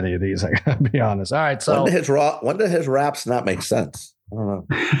about any of these. I got to be honest. All right. So when did his raps not make sense? I don't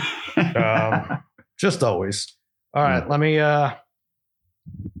know. Just always. All right. Let me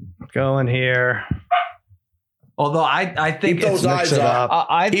go in here. Although I think keep those eyes up.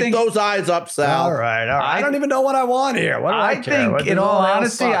 Keep those eyes up, Sal. All right. I don't even know what I want here. What do I care? Think, in all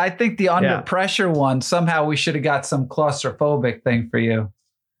honesty, I think the under pressure one, somehow we should have got some claustrophobic thing for you.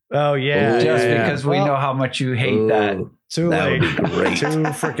 Oh, yeah. Just because we know how much you hate that. Too late. Too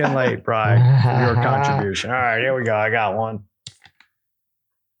freaking late, Brian, for your contribution. All right. Here we go. I got one.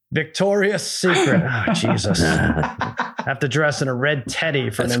 Victoria's Secret. Oh, Jesus. Have to dress in a red teddy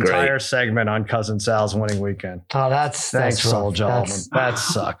for an entire segment on Cousin Sal's winning weekend. Oh, thanks, Soul Jolliman. That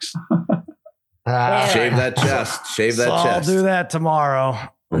sucks. Shave that chest. Shave that chest. I'll do that tomorrow.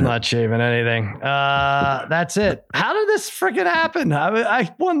 I'm not shaving anything. That's it. How did this freaking happen?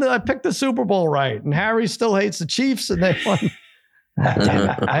 I won. I picked the Super Bowl right, and Harry still hates the Chiefs, and they won.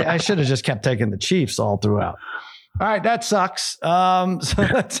 I should have just kept taking the Chiefs all throughout. All right, that sucks. So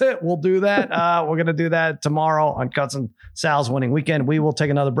that's it. We'll do that. We're going to do that tomorrow on Cousin Sal's winning weekend. We will take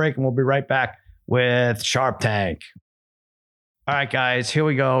another break and we'll be right back with Sharp Tank. All right, guys, here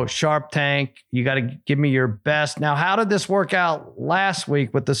we go. Sharp Tank. You got to give me your best. Now, how did this work out last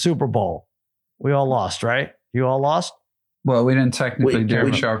week with the Super Bowl? We all lost, right? You all lost? Well, we didn't technically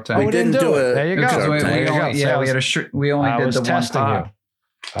do Sharp Tank. We didn't do it. There you go. We only did the one time.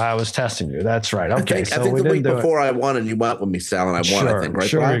 I was testing you. That's right. Okay, I think the week before I won and you went with me, Sal, and I won, I think, right?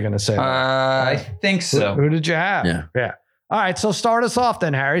 Sure, you're going to say that. I think so. Who did you have? Yeah. All right, so start us off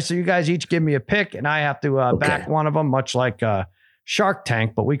then, Harry. So you guys each give me a pick, and I have to back one of them, much like Shark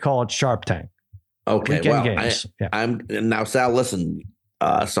Tank, but we call it Sharp Tank. Okay, games. I'm now, Sal, listen,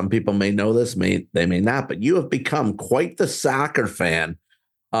 some people may know this, they may not, but you have become quite the soccer fan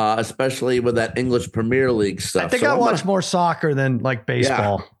especially with that English Premier League stuff. I think I watch more soccer than like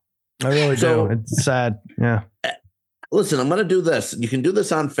baseball. Yeah. I really do. It's sad. Yeah. Listen, I'm going to do this. You can do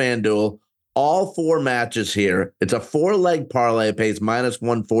this on FanDuel. All 4 matches here. It's a 4-leg parlay. It pays minus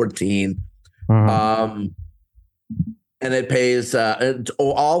 114. Mm-hmm. And it pays it's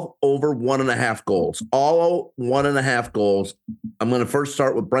all over 1.5 goals. All 1.5 goals. I'm going to first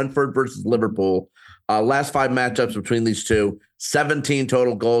start with Brentford versus Liverpool. Last 5 matchups between these two, 17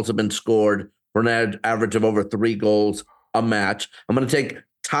 total goals have been scored for an average of over 3 goals a match. I'm going to take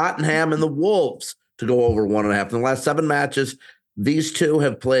Tottenham and the Wolves to go over 1.5. In the last 7 matches, these two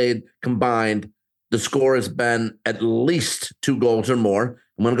have played combined. The score has been at least 2 goals or more.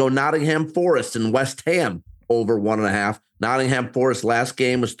 I'm going to go Nottingham Forest and West Ham over 1.5. Nottingham Forest last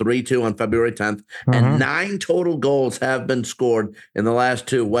game was 3-2 on February 10th, and 9 total goals have been scored in the last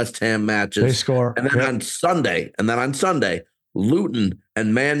 2 West Ham matches. They score. And then on Sunday, Luton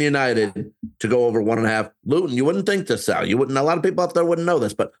and Man United to go over 1.5. Luton, you wouldn't think this, Sal. You wouldn't. A lot of people out there wouldn't know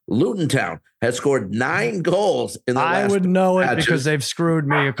this, but Luton Town has scored 9 goals in the last. I would know it because they've screwed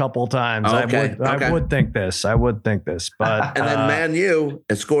me a couple of times. Okay, I would think this. But and then Man U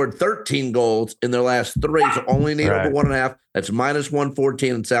has scored 13 goals in their last 3, so only need over 1.5. That's minus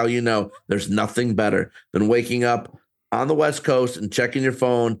 114. And Sal, you know, there's nothing better than waking up on the West Coast and checking your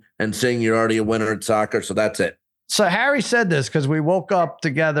phone and seeing you're already a winner at soccer. So that's it. So Harry said this because we woke up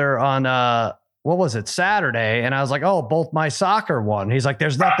together on Saturday, and I was like, oh, both my soccer won. He's like,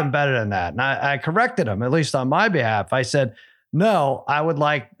 there's nothing better than that. And I corrected him, at least on my behalf. I said, no, I would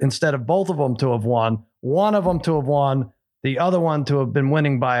like, instead of both of them to have won, one of them to have won, the other one to have been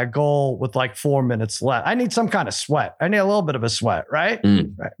winning by a goal with like 4 minutes left. I need some kind of sweat. I need a little bit of a sweat, right?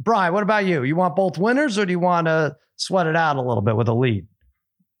 Right. Brian, what about you? You want both winners, or do you want to sweat it out a little bit with a lead?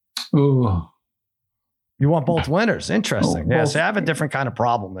 Ooh. You want both winners? Interesting. Yeah, see, I have a different kind of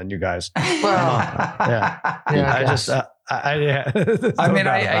problem than you guys. Well, I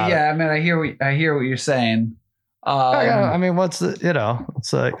hear what you're saying. I mean, what's the,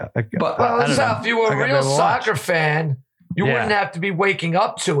 it's like, if you were a real soccer fan, you wouldn't have to be waking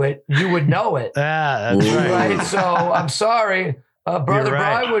up to it. You would know it. Yeah, that's right. Right. So I'm sorry. Brother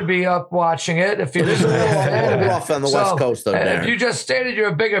Brian would be up watching it if he was a little rough on the West Coast, though. If you just stated you're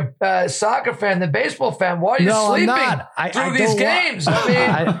a bigger soccer fan than baseball fan, why are you sleeping through these games?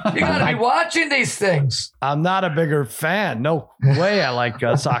 I mean, you got to be watching these things. I'm not a bigger fan. No way I like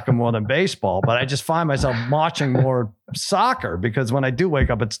soccer more than baseball, but I just find myself watching more soccer because when I do wake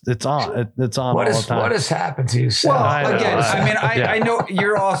up, it's on. It's on all the time. What has happened to you, Sal? Well, I know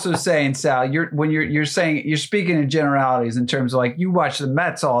you're also saying, Sal, you're saying, you're speaking in generalities in terms of like you watch the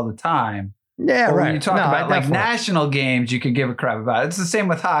Mets all the time. Yeah, or right. When you talk about like national games, you could give a crap about it. It's the same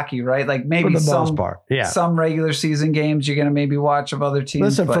with hockey, right? Like maybe some regular season games you're going to maybe watch of other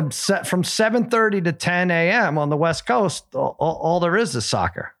teams. Listen, from 7:30 to 10 a.m. on the West Coast, all there is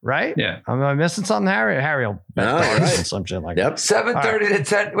soccer, right? Yeah. Am I missing something, Harry? Harry will some shit like that. 7:30 to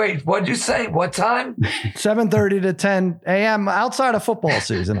 10. Wait, what'd you say? What time? 7:30 to 10 a.m. outside of football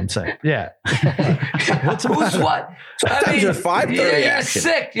season, I'm saying. Yeah. Who's what? Sometimes you're 5:30 you're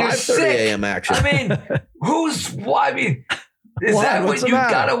sick. You're 5:30 a.m. action. I mean, I mean, is that what you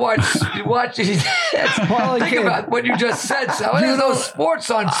gotta watch? You watch it. Think about what you just said. So there's no sports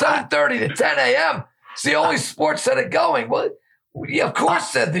on 7:30 to 10 a.m. It's the only sports that are going. Well, yeah, of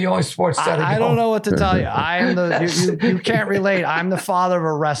course, that's the only sports that are going. I don't know what to tell you. I am you can't relate. I'm the father of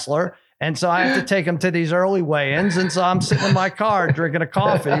a wrestler. And so I have to take him to these early weigh-ins. And so I'm sitting in my car drinking a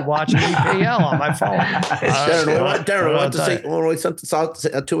coffee, watching EPL on my phone. Darren, when we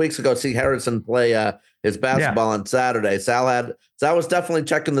sent 2 weeks ago to see Harrison play his basketball on Saturday, Sal was definitely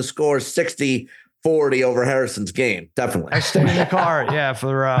checking the score 60-40 over Harrison's game. Definitely. I stayed in the car,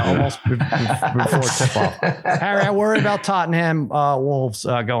 for almost before tip-off. Harry, I worry about Tottenham Wolves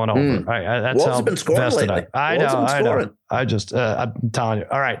going over. That's Wolves have been scoring lately. I know. I'm telling you.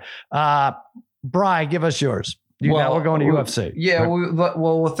 All right. Brian, give us yours. Now we're going to UFC. Yeah,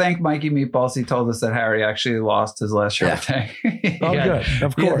 we'll thank Mikey Meatballs. He told us that Harry actually lost his last short day. Good.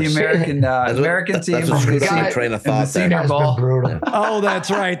 Of course. The American team. That's a train of thought. The Senior Bowl. Oh, that's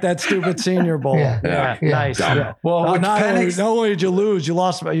right. That stupid Senior Bowl. Yeah. Nice. Yeah. Well, not only did you lose, you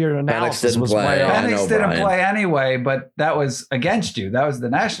lost. Your analysis was way off. Penix didn't play anyway, but that was against you. That was the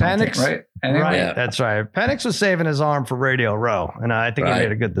national team, right? Anyway. Right, that's right. Penix was saving his arm for Radio Row, and I think he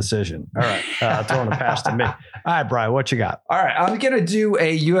made a good decision. All right, throwing a pass to me. All right, Brian, what you got? All right, I'm going to do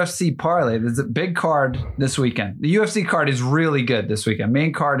a UFC parlay. There's a big card this weekend. The UFC card is really good this weekend.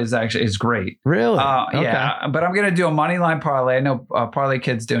 Main card is great. Really? Okay. Yeah, but I'm going to do a money line parlay. I know Parlay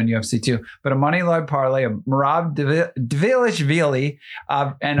Kid's doing UFC too, but a money line parlay of Merab Dvalishvili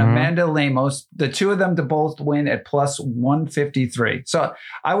and Amanda Lemos, the two of them to both win at plus 153. So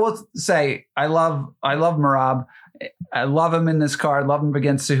I will say, I love Merab. I love him in this card. Love him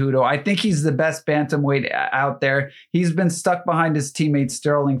against Cejudo. I think he's the best bantamweight out there. He's been stuck behind his teammate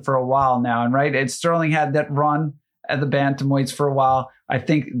Sterling for a while now, and Sterling had that run at the bantamweights for a while. I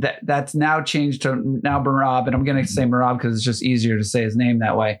think that's now changed to now Merab, and I'm going to say Merab because it's just easier to say his name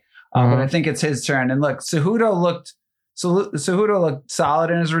that way. But I think it's his turn. And look, Cejudo looked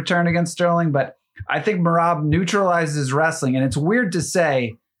solid in his return against Sterling, but I think Merab neutralized his wrestling, and it's weird to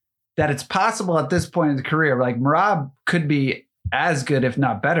say that it's possible at this point in the career. Like Merab could be as good, if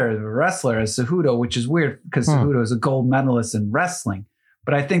not better, of a wrestler as Cejudo, which is weird because Cejudo is a gold medalist in wrestling.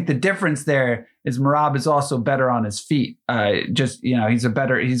 But I think the difference there is Merab is also better on his feet. He's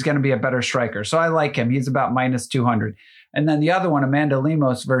going to be a better striker. So I like him. He's about minus 200. And then the other one, Amanda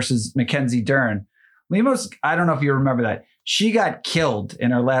Lemos versus Mackenzie Dern. Lemos, I don't know if you remember that. She got killed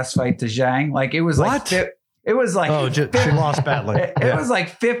in her last fight to Zhang. Like it was what? It was like she lost badly. It was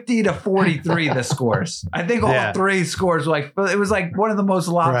like 50-43 the scores. I think all three scores were it was like one of the most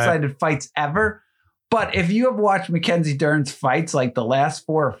lopsided fights ever. But if you have watched Mackenzie Dern's fights, like the last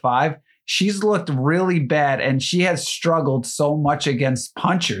 4 or 5, she's looked really bad, and she has struggled so much against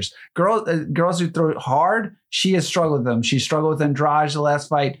punchers. Girls who throw hard, she has struggled with them. She struggled with Andrade the last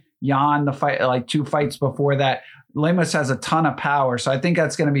fight, Jan the fight, like 2 fights before that. Lemos has a ton of power, so I think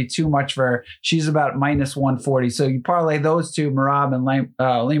that's going to be too much for her. She's about minus 140. So you parlay those two, Merab and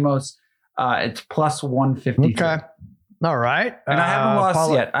Lemos, it's plus 150. Okay. All right. And I haven't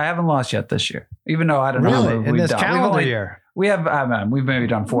lost yet. I haven't lost yet this year, even though I don't know. In this calendar year. We have, we've maybe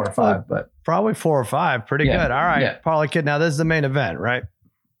done 4 or 5, but probably 4 or 5. Pretty good. All right. Yeah. Parlay Kid. Now, this is the main event, right?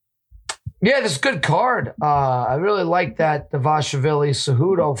 Yeah, this is a good card. I really like that Dvalishvili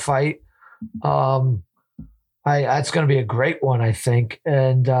Cejudo fight. That's going to be a great one, I think.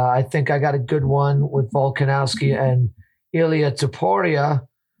 And I think I got a good one with Volkanovski and Ilia Topuria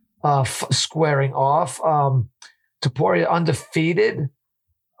squaring off. Topuria undefeated.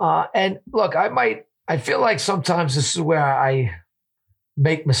 And look, I feel like sometimes this is where I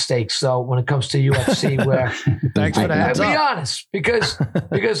make mistakes, though, when it comes to UFC, where thanks for that. I'll be honest,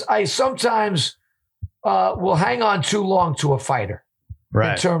 because I sometimes will hang on too long to a fighter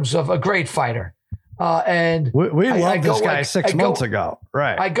in terms of a great fighter. And we loved this guy 6 months ago.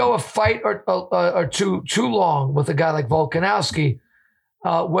 Right. I go a fight or two too long with a guy like Volkanovski,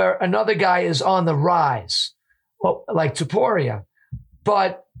 where another guy is on the rise, like Topuria.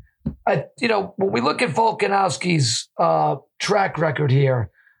 But, when we look at Volkanovski's track record here,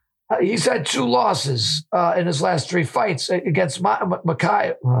 he's had 2 losses in his last 3 fights against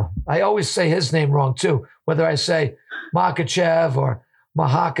Makai. I always say his name wrong, too, whether I say Makachev or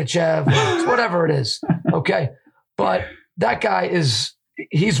Mahakachev, whatever it is. Okay. But that guy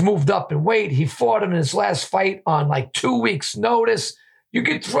he's moved up in weight. He fought him in his last fight on like 2 weeks' notice. You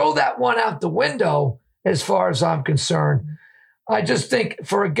could throw that one out the window as far as I'm concerned. I just think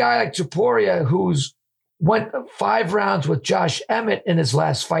for a guy like Topuria, who's went 5 rounds with Josh Emmett in his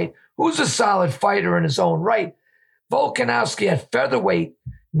last fight, who's a solid fighter in his own right, Volkanovski at featherweight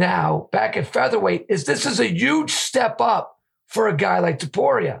now, back at featherweight, this is a huge step up for a guy like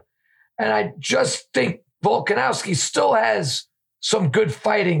Topuria. And I just think Volkanovski still has some good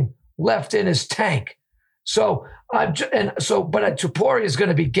fighting left in his tank. But Topuria is going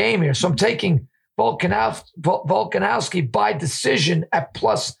to be game here. So I'm taking Volkanovski by decision at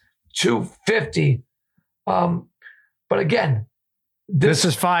plus 250. But again, this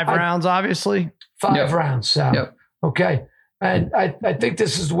is 5 rounds, obviously. 5 rounds. Okay. And I think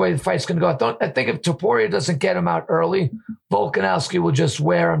this is the way the fight's going to go. I think if Topuria doesn't get him out early, Volkanovski will just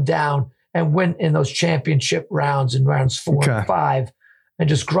wear him down and win in those championship rounds in rounds 4 and 5 and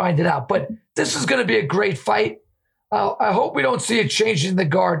just grind it out. But this is going to be a great fight. I hope we don't see it changing the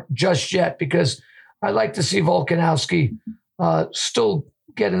guard just yet, because I'd like to see Volkanovski still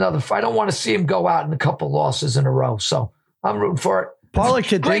get another fight. I don't want to see him go out in a couple losses in a row. So I'm rooting for it. Parlay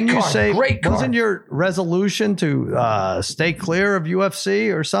Kid, didn't you say, wasn't your resolution to stay clear of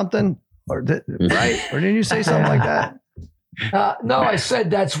UFC or something? Or right? Or didn't you say something like that? No, I said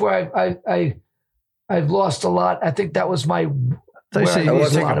that's where I've lost a lot. I think that was my They say you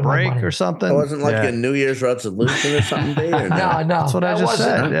take a break or something. It wasn't like a New Year's resolution or something, Dave? Or no, that's what I just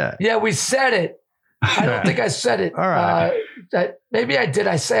said. Yeah, we said it. I don't think I said it. All right. Maybe I did.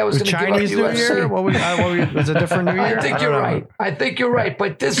 I say I was going to give up Chinese New Year? Was it a different New Year? I think you're right. I think you're right.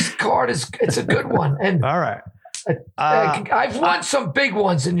 But this card it's a good one. And all right. I've won some big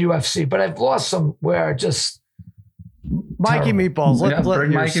ones in UFC, but I've lost some where just Mikey terrible. Meatballs.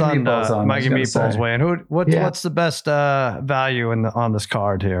 Let your son Mikey Meatballs weigh in. What's the best value on this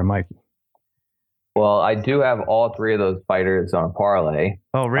card here, Mikey? Well, I do have all three of those fighters on a parlay.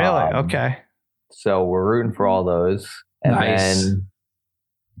 Oh, really? Okay. So we're rooting for all those. And then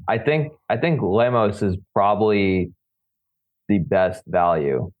I think Lemos is probably the best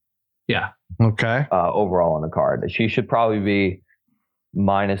value. Yeah. Okay. Overall on the card. She should probably be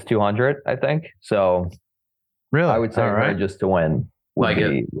minus 200, I think. So really, I would say her just to win would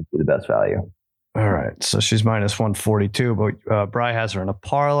be the best value. All right. So she's minus 142, but Bri has her in a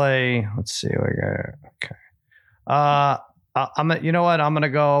parlay. Let's see. Okay. You know what? I'm going to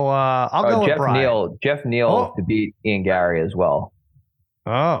go. I'll go with Bri. Jeff Neal to beat Ian Gary as well.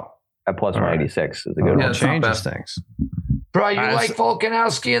 Oh. At plus 186 is a good one. Changes things. Bro, you like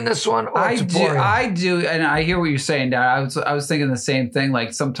Volkanovski in this one? I do, and I hear what you're saying, Dad. I was thinking the same thing.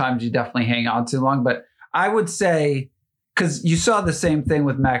 Like sometimes you definitely hang on too long, but I would say because you saw the same thing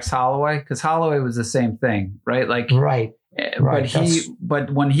with Max Holloway, because Holloway was the same thing, right? Like right.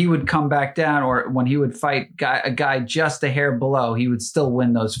 But when he would come back down, or when he would fight a guy just a hair below, he would still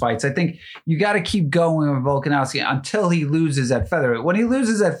win those fights. I think you got to keep going with Volkanovski until he loses at featherweight. When he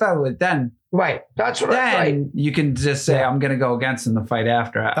loses at featherweight, then that's what you can just say, I'm going to go against him the fight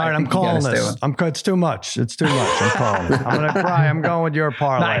after. All right, I'm calling this. It's too much. It's too much. I'm calling it. I'm going to cry. I'm going with your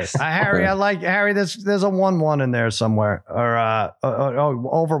parlay. Nice. Harry, I like Harry. There's a 1-1 in there somewhere, or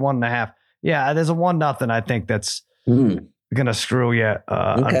over 1.5. Yeah, there's a 1-0. I think that's going to screw you.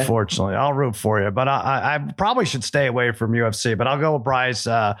 Unfortunately, I'll root for you, but I probably should stay away from UFC. But I'll go with Bryce.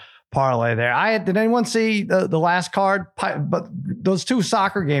 Parlay there. Did anyone see the last card? But those 2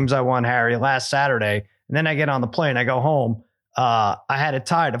 soccer games I won, Harry, last Saturday, and then I get on the plane, I go home. I had it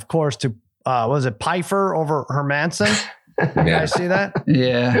tied, of course, to was it Pfeiffer over Hermanson? You guys see that?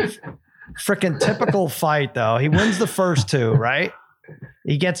 Yeah. Freaking typical fight though. He wins the first 2, right?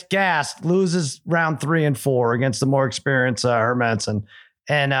 He gets gassed, loses round 3 and 4 against the more experienced Hermanson,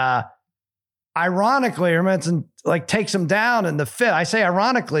 and ironically, Hermanson takes him down in the 5th. I say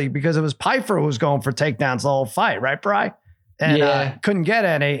ironically because it was Pfeiffer who was going for takedowns the whole fight, right, Bri? And couldn't get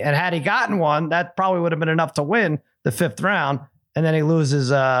any. And had he gotten one, that probably would have been enough to win the 5th round. And then he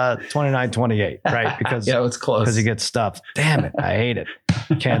loses 29-28, right? Because it's close. Because he gets stuffed. Damn it. I hate it.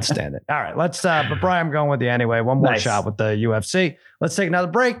 Can't stand it. All right, let's but Brian, I'm going with you anyway. One more shot with the UFC. Let's take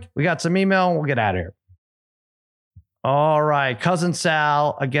another break. We got some email and we'll get out of here. All right. Cousin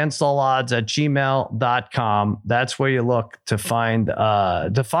Sal against all odds at gmail.com. That's where you look to find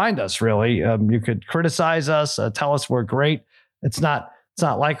us, really. You could criticize us, tell us we're great. It's not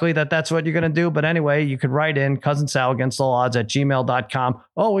likely that that's what you're going to do. But anyway, you could write in Cousin Sal against all odds at gmail.com.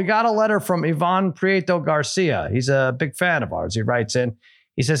 Oh, we got a letter from Ivan Prieto Garcia. He's a big fan of ours. He writes in.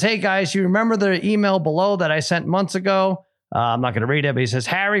 He says, hey, guys, you remember the email below that I sent months ago? I'm not going to read it, but he says,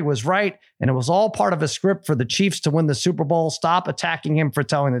 Harry was right, and it was all part of a script for the Chiefs to win the Super Bowl. Stop attacking him for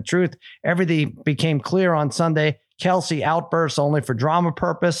telling the truth. Everything became clear on Sunday. Kelsey outbursts only for drama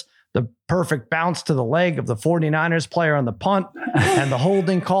purpose. The perfect bounce to the leg of the 49ers player on the punt and the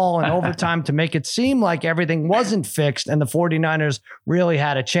holding call in overtime to make it seem like everything wasn't fixed and the 49ers really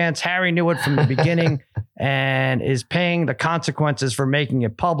had a chance. Harry knew it from the beginning and is paying the consequences for making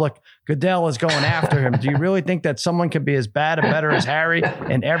it public. Goodell is going after him. Do you really think that someone can be as bad or better as Harry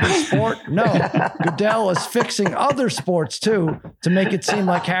in every sport? No. Goodell is fixing other sports too to make it seem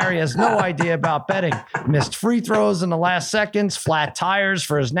like Harry has no idea about betting. Missed free throws in the last seconds, flat tires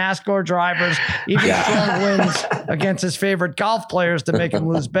for his NASCAR drivers, even strong wins against his favorite golf players to make him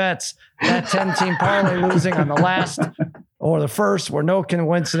lose bets. That 10-team parlay losing on the last or the first were no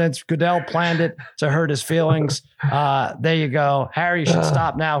coincidence. Goodell planned it to hurt his feelings. There you go. Harry should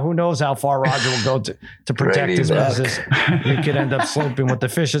stop now. Who knows how far Roger will go to protect his business. He could end up sleeping with the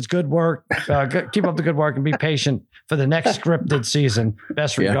fishes. Good work. Keep up the good work and be patient for the next scripted season.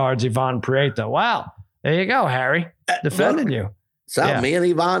 Best regards, Ivan Prieto. Wow. There you go, Harry. Defending you. So me and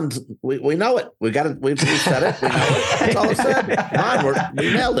Ivan, we know it. We got it. We said it. We know it. That's all I said. Ivan,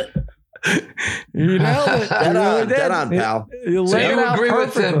 we nailed it. You nailed it. Dead on, pal. You laid it out agree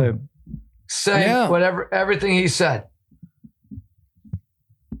perfectly. with him. Saying everything he said.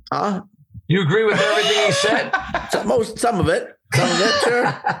 Huh? You agree with everything he said? Some of it.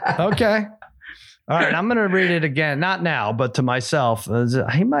 Sure. Okay. All right, I'm going to read it again. Not now, but to myself.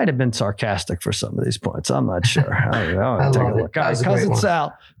 He might have been sarcastic for some of these points. I'm not sure. I'll take a look. Guys, Cousin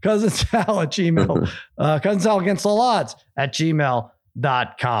Sal at Gmail. Cousin Sal against all odds at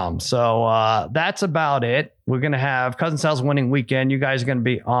gmail.com. So that's about it. We're going to have Cousin Sal's winning weekend. You guys are going to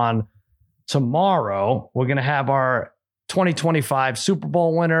be on tomorrow. We're going to have our 2025 Super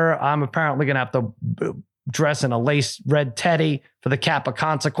Bowl winner. I'm apparently going to have to dress in a lace red teddy for the cap of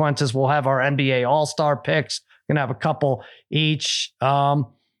consequences. We'll have our NBA All-Star picks. We're going to have a couple each.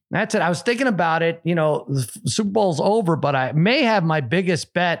 That's it. I was thinking about it. The Super Bowl's over, but I may have my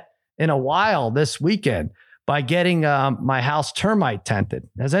biggest bet in a while this weekend by getting my house termite tented.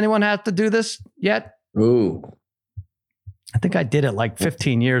 Has anyone had to do this yet? Ooh. I think I did it like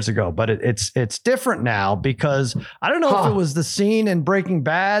 15 years ago, but it's different now because I don't know if it was the scene in Breaking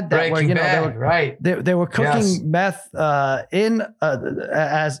Bad that they were cooking meth in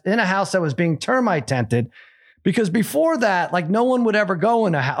a house that was being termite tented. Because before that, like no one would ever go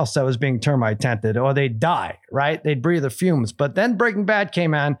in a house that was being termite tented or they'd die, right? They'd breathe the fumes. But then Breaking Bad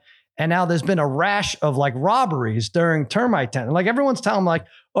came on, and now there's been a rash of like robberies during termite tenting. Like everyone's telling them like,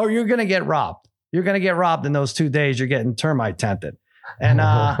 oh, you're going to get robbed. You're going to get robbed in those 2 days. You're getting termite tented. And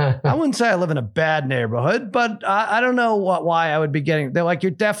I wouldn't say I live in a bad neighborhood, but I don't know why I would be getting, they're like,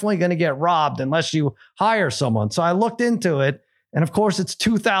 you're definitely going to get robbed unless you hire someone. So I looked into it. And of course it's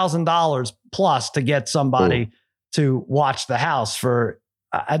 $2,000 plus to get somebody to watch the house for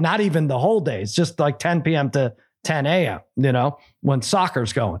not even the whole day. It's just like 10 p.m. to 10 a.m., when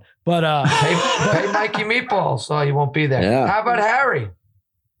soccer's going. But pay Mikey Meatballs so you won't be there. Yeah. How about Harry?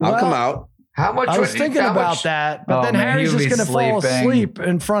 I'll come out. How much? I was thinking about that, but then Harry's just going to fall asleep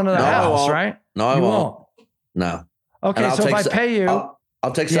in front of the house, right? No, I won't. No. Okay, so if I pay you,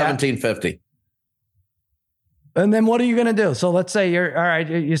 I'll take $17.50. And then what are you going to do? So let's say you're all right.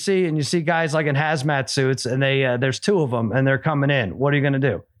 You see guys like in hazmat suits, and there's two of them, and they're coming in. What are you going to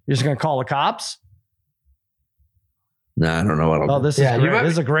do? You're just going to call the cops? No, I don't know what I'll do. This is great.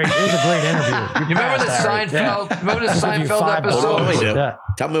 This is a great interview. You remember the Seinfeld? Remember the Seinfeld episode? Yeah.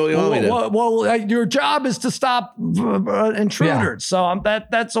 Tell me what you want me to do. Well, your job is to stop intruders. Yeah. So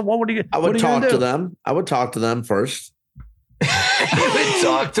that's what would you? I would talk to them. I would talk to them first. You would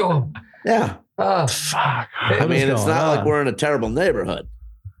talk to them. Yeah. Fuck. I mean, it's not like we're in a terrible neighborhood.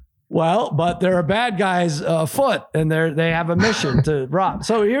 Well, but there are bad guys afoot, and they have a mission to rob.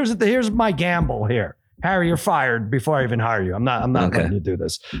 So here's my gamble here. Harry, you're fired before I even hire you. I'm not letting you do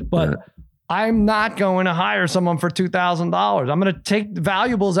this. But I'm not going to hire someone for $2,000. I'm going to take the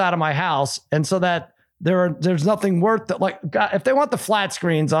valuables out of my house, and so that there's nothing worth it. Like, God, if they want the flat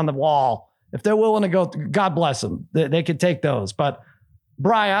screens on the wall, if they're willing to go, God bless them. They could take those. But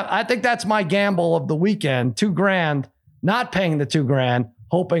Brian, I think that's my gamble of the weekend. $2,000, not paying the $2,000,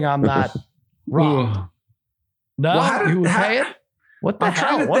 hoping I'm not robbed. No, you would pay it? What the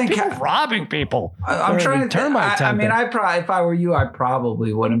hell? What people robbing people? I'm trying to think. I mean, if I were you, I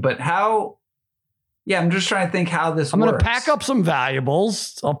probably wouldn't. But how? Yeah, I'm just trying to think how this works. I'm going to pack up some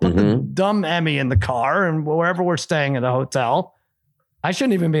valuables. I'll put the dumb Emmy in the car, and wherever we're staying at a hotel. I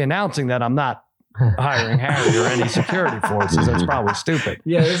shouldn't even be announcing that I'm not hiring Harry or any security forces. That's probably stupid.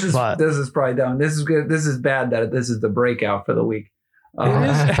 Yeah, this is probably dumb. This is good. This is bad that this is the breakout for the week. It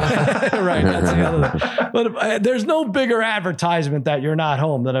is. Right. That's the other thing. But there's no bigger advertisement that you're not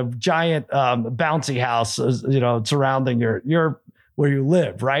home than a giant bouncy house, surrounding your where you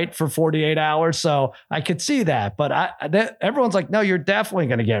live, right, for 48 hours. So I could see that. But everyone's like, no, you're definitely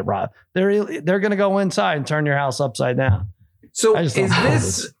going to get robbed. They're going to go inside and turn your house upside down. So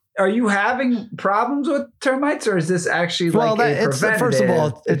are you having problems with termites, or is this actually first of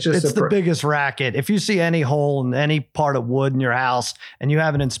all, it's the biggest racket. If you see any hole in any part of wood in your house and you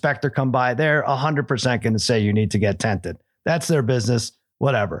have an inspector come by, they're 100% going to say you need to get tented. That's their business.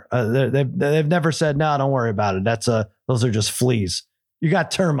 Whatever. They've never said, no, don't worry about it. Those are just fleas. You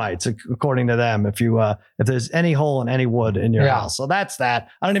got termites, according to them, if there's any hole in any wood in your house. So that's that.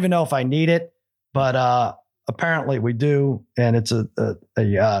 I don't even know if I need it, but apparently we do, and it's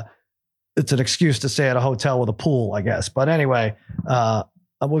it's an excuse to stay at a hotel with a pool, I guess. But anyway, we're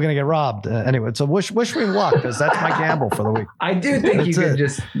gonna get robbed anyway. So wish me luck, because that's my gamble for the week. I do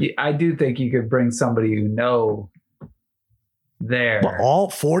think you could bring somebody you know there. But all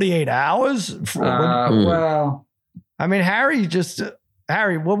 48 hours? Well, I mean, Harry,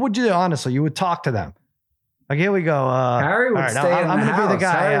 what would you do? Honestly, you would talk to them. Like, here we go. Harry would stay in the house. I'm going to be the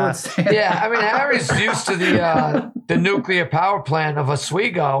guy. Yeah, I mean, Harry's used to the nuclear power plant of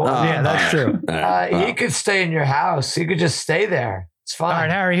Oswego. Yeah, that's true. He could stay in your house. He could just stay there. It's fine. All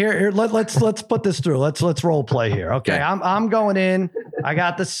right, Harry. Here, let's put this through. Let's role play here. Okay, I'm going in. I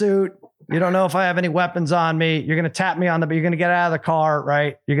got the suit. You don't know if I have any weapons on me. You're going to tap me on you're going to get out of the car,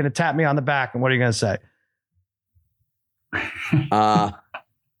 right? You're going to tap me on the back. And what are you going to say? I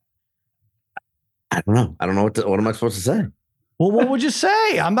don't know. I don't know what am I supposed to say? Well, what would you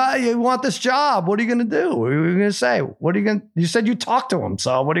say? You want this job. What are you going to do? What are you going to say? What are you going to, you said you talked to him.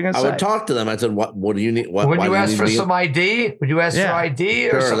 So what are you going to say? I would talk to them. I said, what do you need? Would you ask for some ID? Would you ask for ID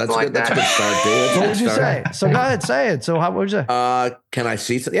or something like that? That's a good start, dude. What would you say? So go ahead, say it. So how would you say? Can I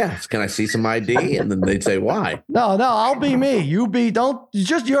see some ID? And then they'd say, why? No, I'll be me.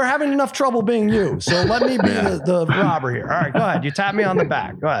 You're having enough trouble being you. So let me be the robber here. All right, go ahead. You tap me on the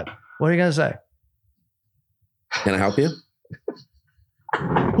back. Go ahead. What are you going to say? Can I help you?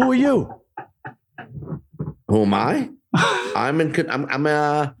 Who are you? Who am I? I'm in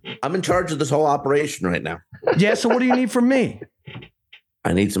charge of this whole operation right now. Yeah. So what do you need from me?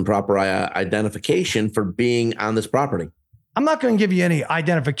 I need some proper identification for being on this property. I'm not going to give you any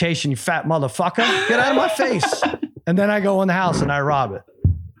identification, you fat motherfucker. Get out of my face. And then I go in the house and I rob it.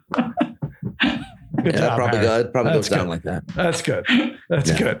 Good job, probably goes down like that. That's good.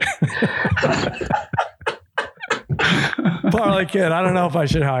 That's good. Parlay Kid, I don't know if I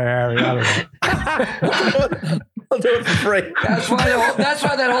should hire Harry. I don't know. I'll do it for free. That's why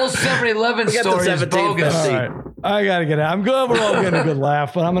that whole 7-Eleven story is bogus. All right. I got to get out. I'm glad we're all getting a good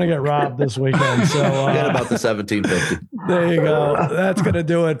laugh, but I'm going to get robbed this weekend. So forget about the 1750. There you go. That's going to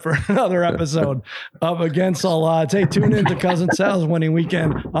do it for another episode of Against All Odds. Hey, tune in to Cousin Sal's Winning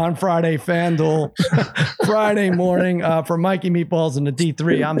Weekend on Friday, FanDuel. Friday morning for Mikey Meatballs and the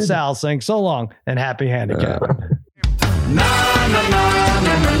D3. I'm Sal saying so long and happy handicap. Na na na na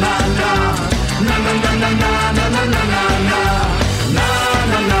na na na na na na na na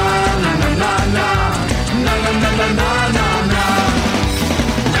na na na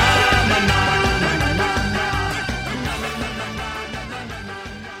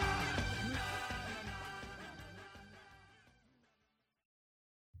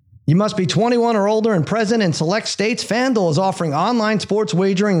You must be 21 or older and present in select states. FanDuel is offering online sports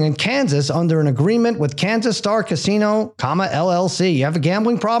wagering in Kansas under an agreement with Kansas Star Casino, LLC. You have a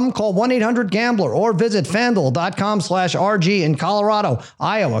gambling problem? Call 1-800-GAMBLER or visit FanDuel.com/RG in Colorado,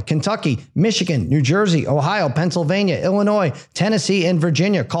 Iowa, Kentucky, Michigan, New Jersey, Ohio, Pennsylvania, Illinois, Tennessee, and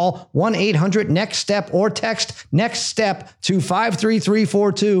Virginia. Call 1-800-NEXT-STEP or text NEXT STEP to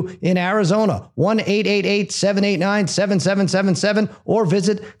 53342 in Arizona, 1-888-789-7777 or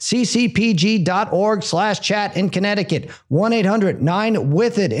visit ccpg.org/chat in Connecticut,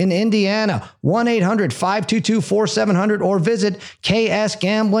 1-800-9-WITH-IT in Indiana, 1-800-522-4700 or visit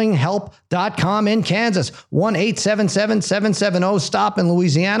ksgamblinghelp.com in Kansas, 1-877-770-STOP in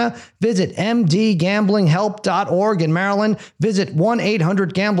Louisiana, visit mdgamblinghelp.org in Maryland, visit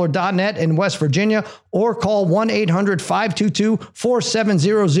 1-800-GAMBLER.net in West Virginia, or call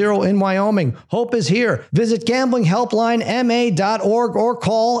 1-800-522-4700 in Wyoming. Hope is here. Visit gamblinghelplinema.org or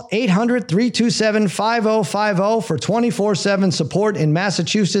call 800-327-5050 for 24/7 support in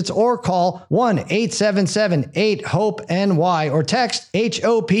Massachusetts, or call 1-877-8-HOPE-NY or text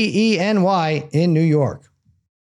HOPENY in New York.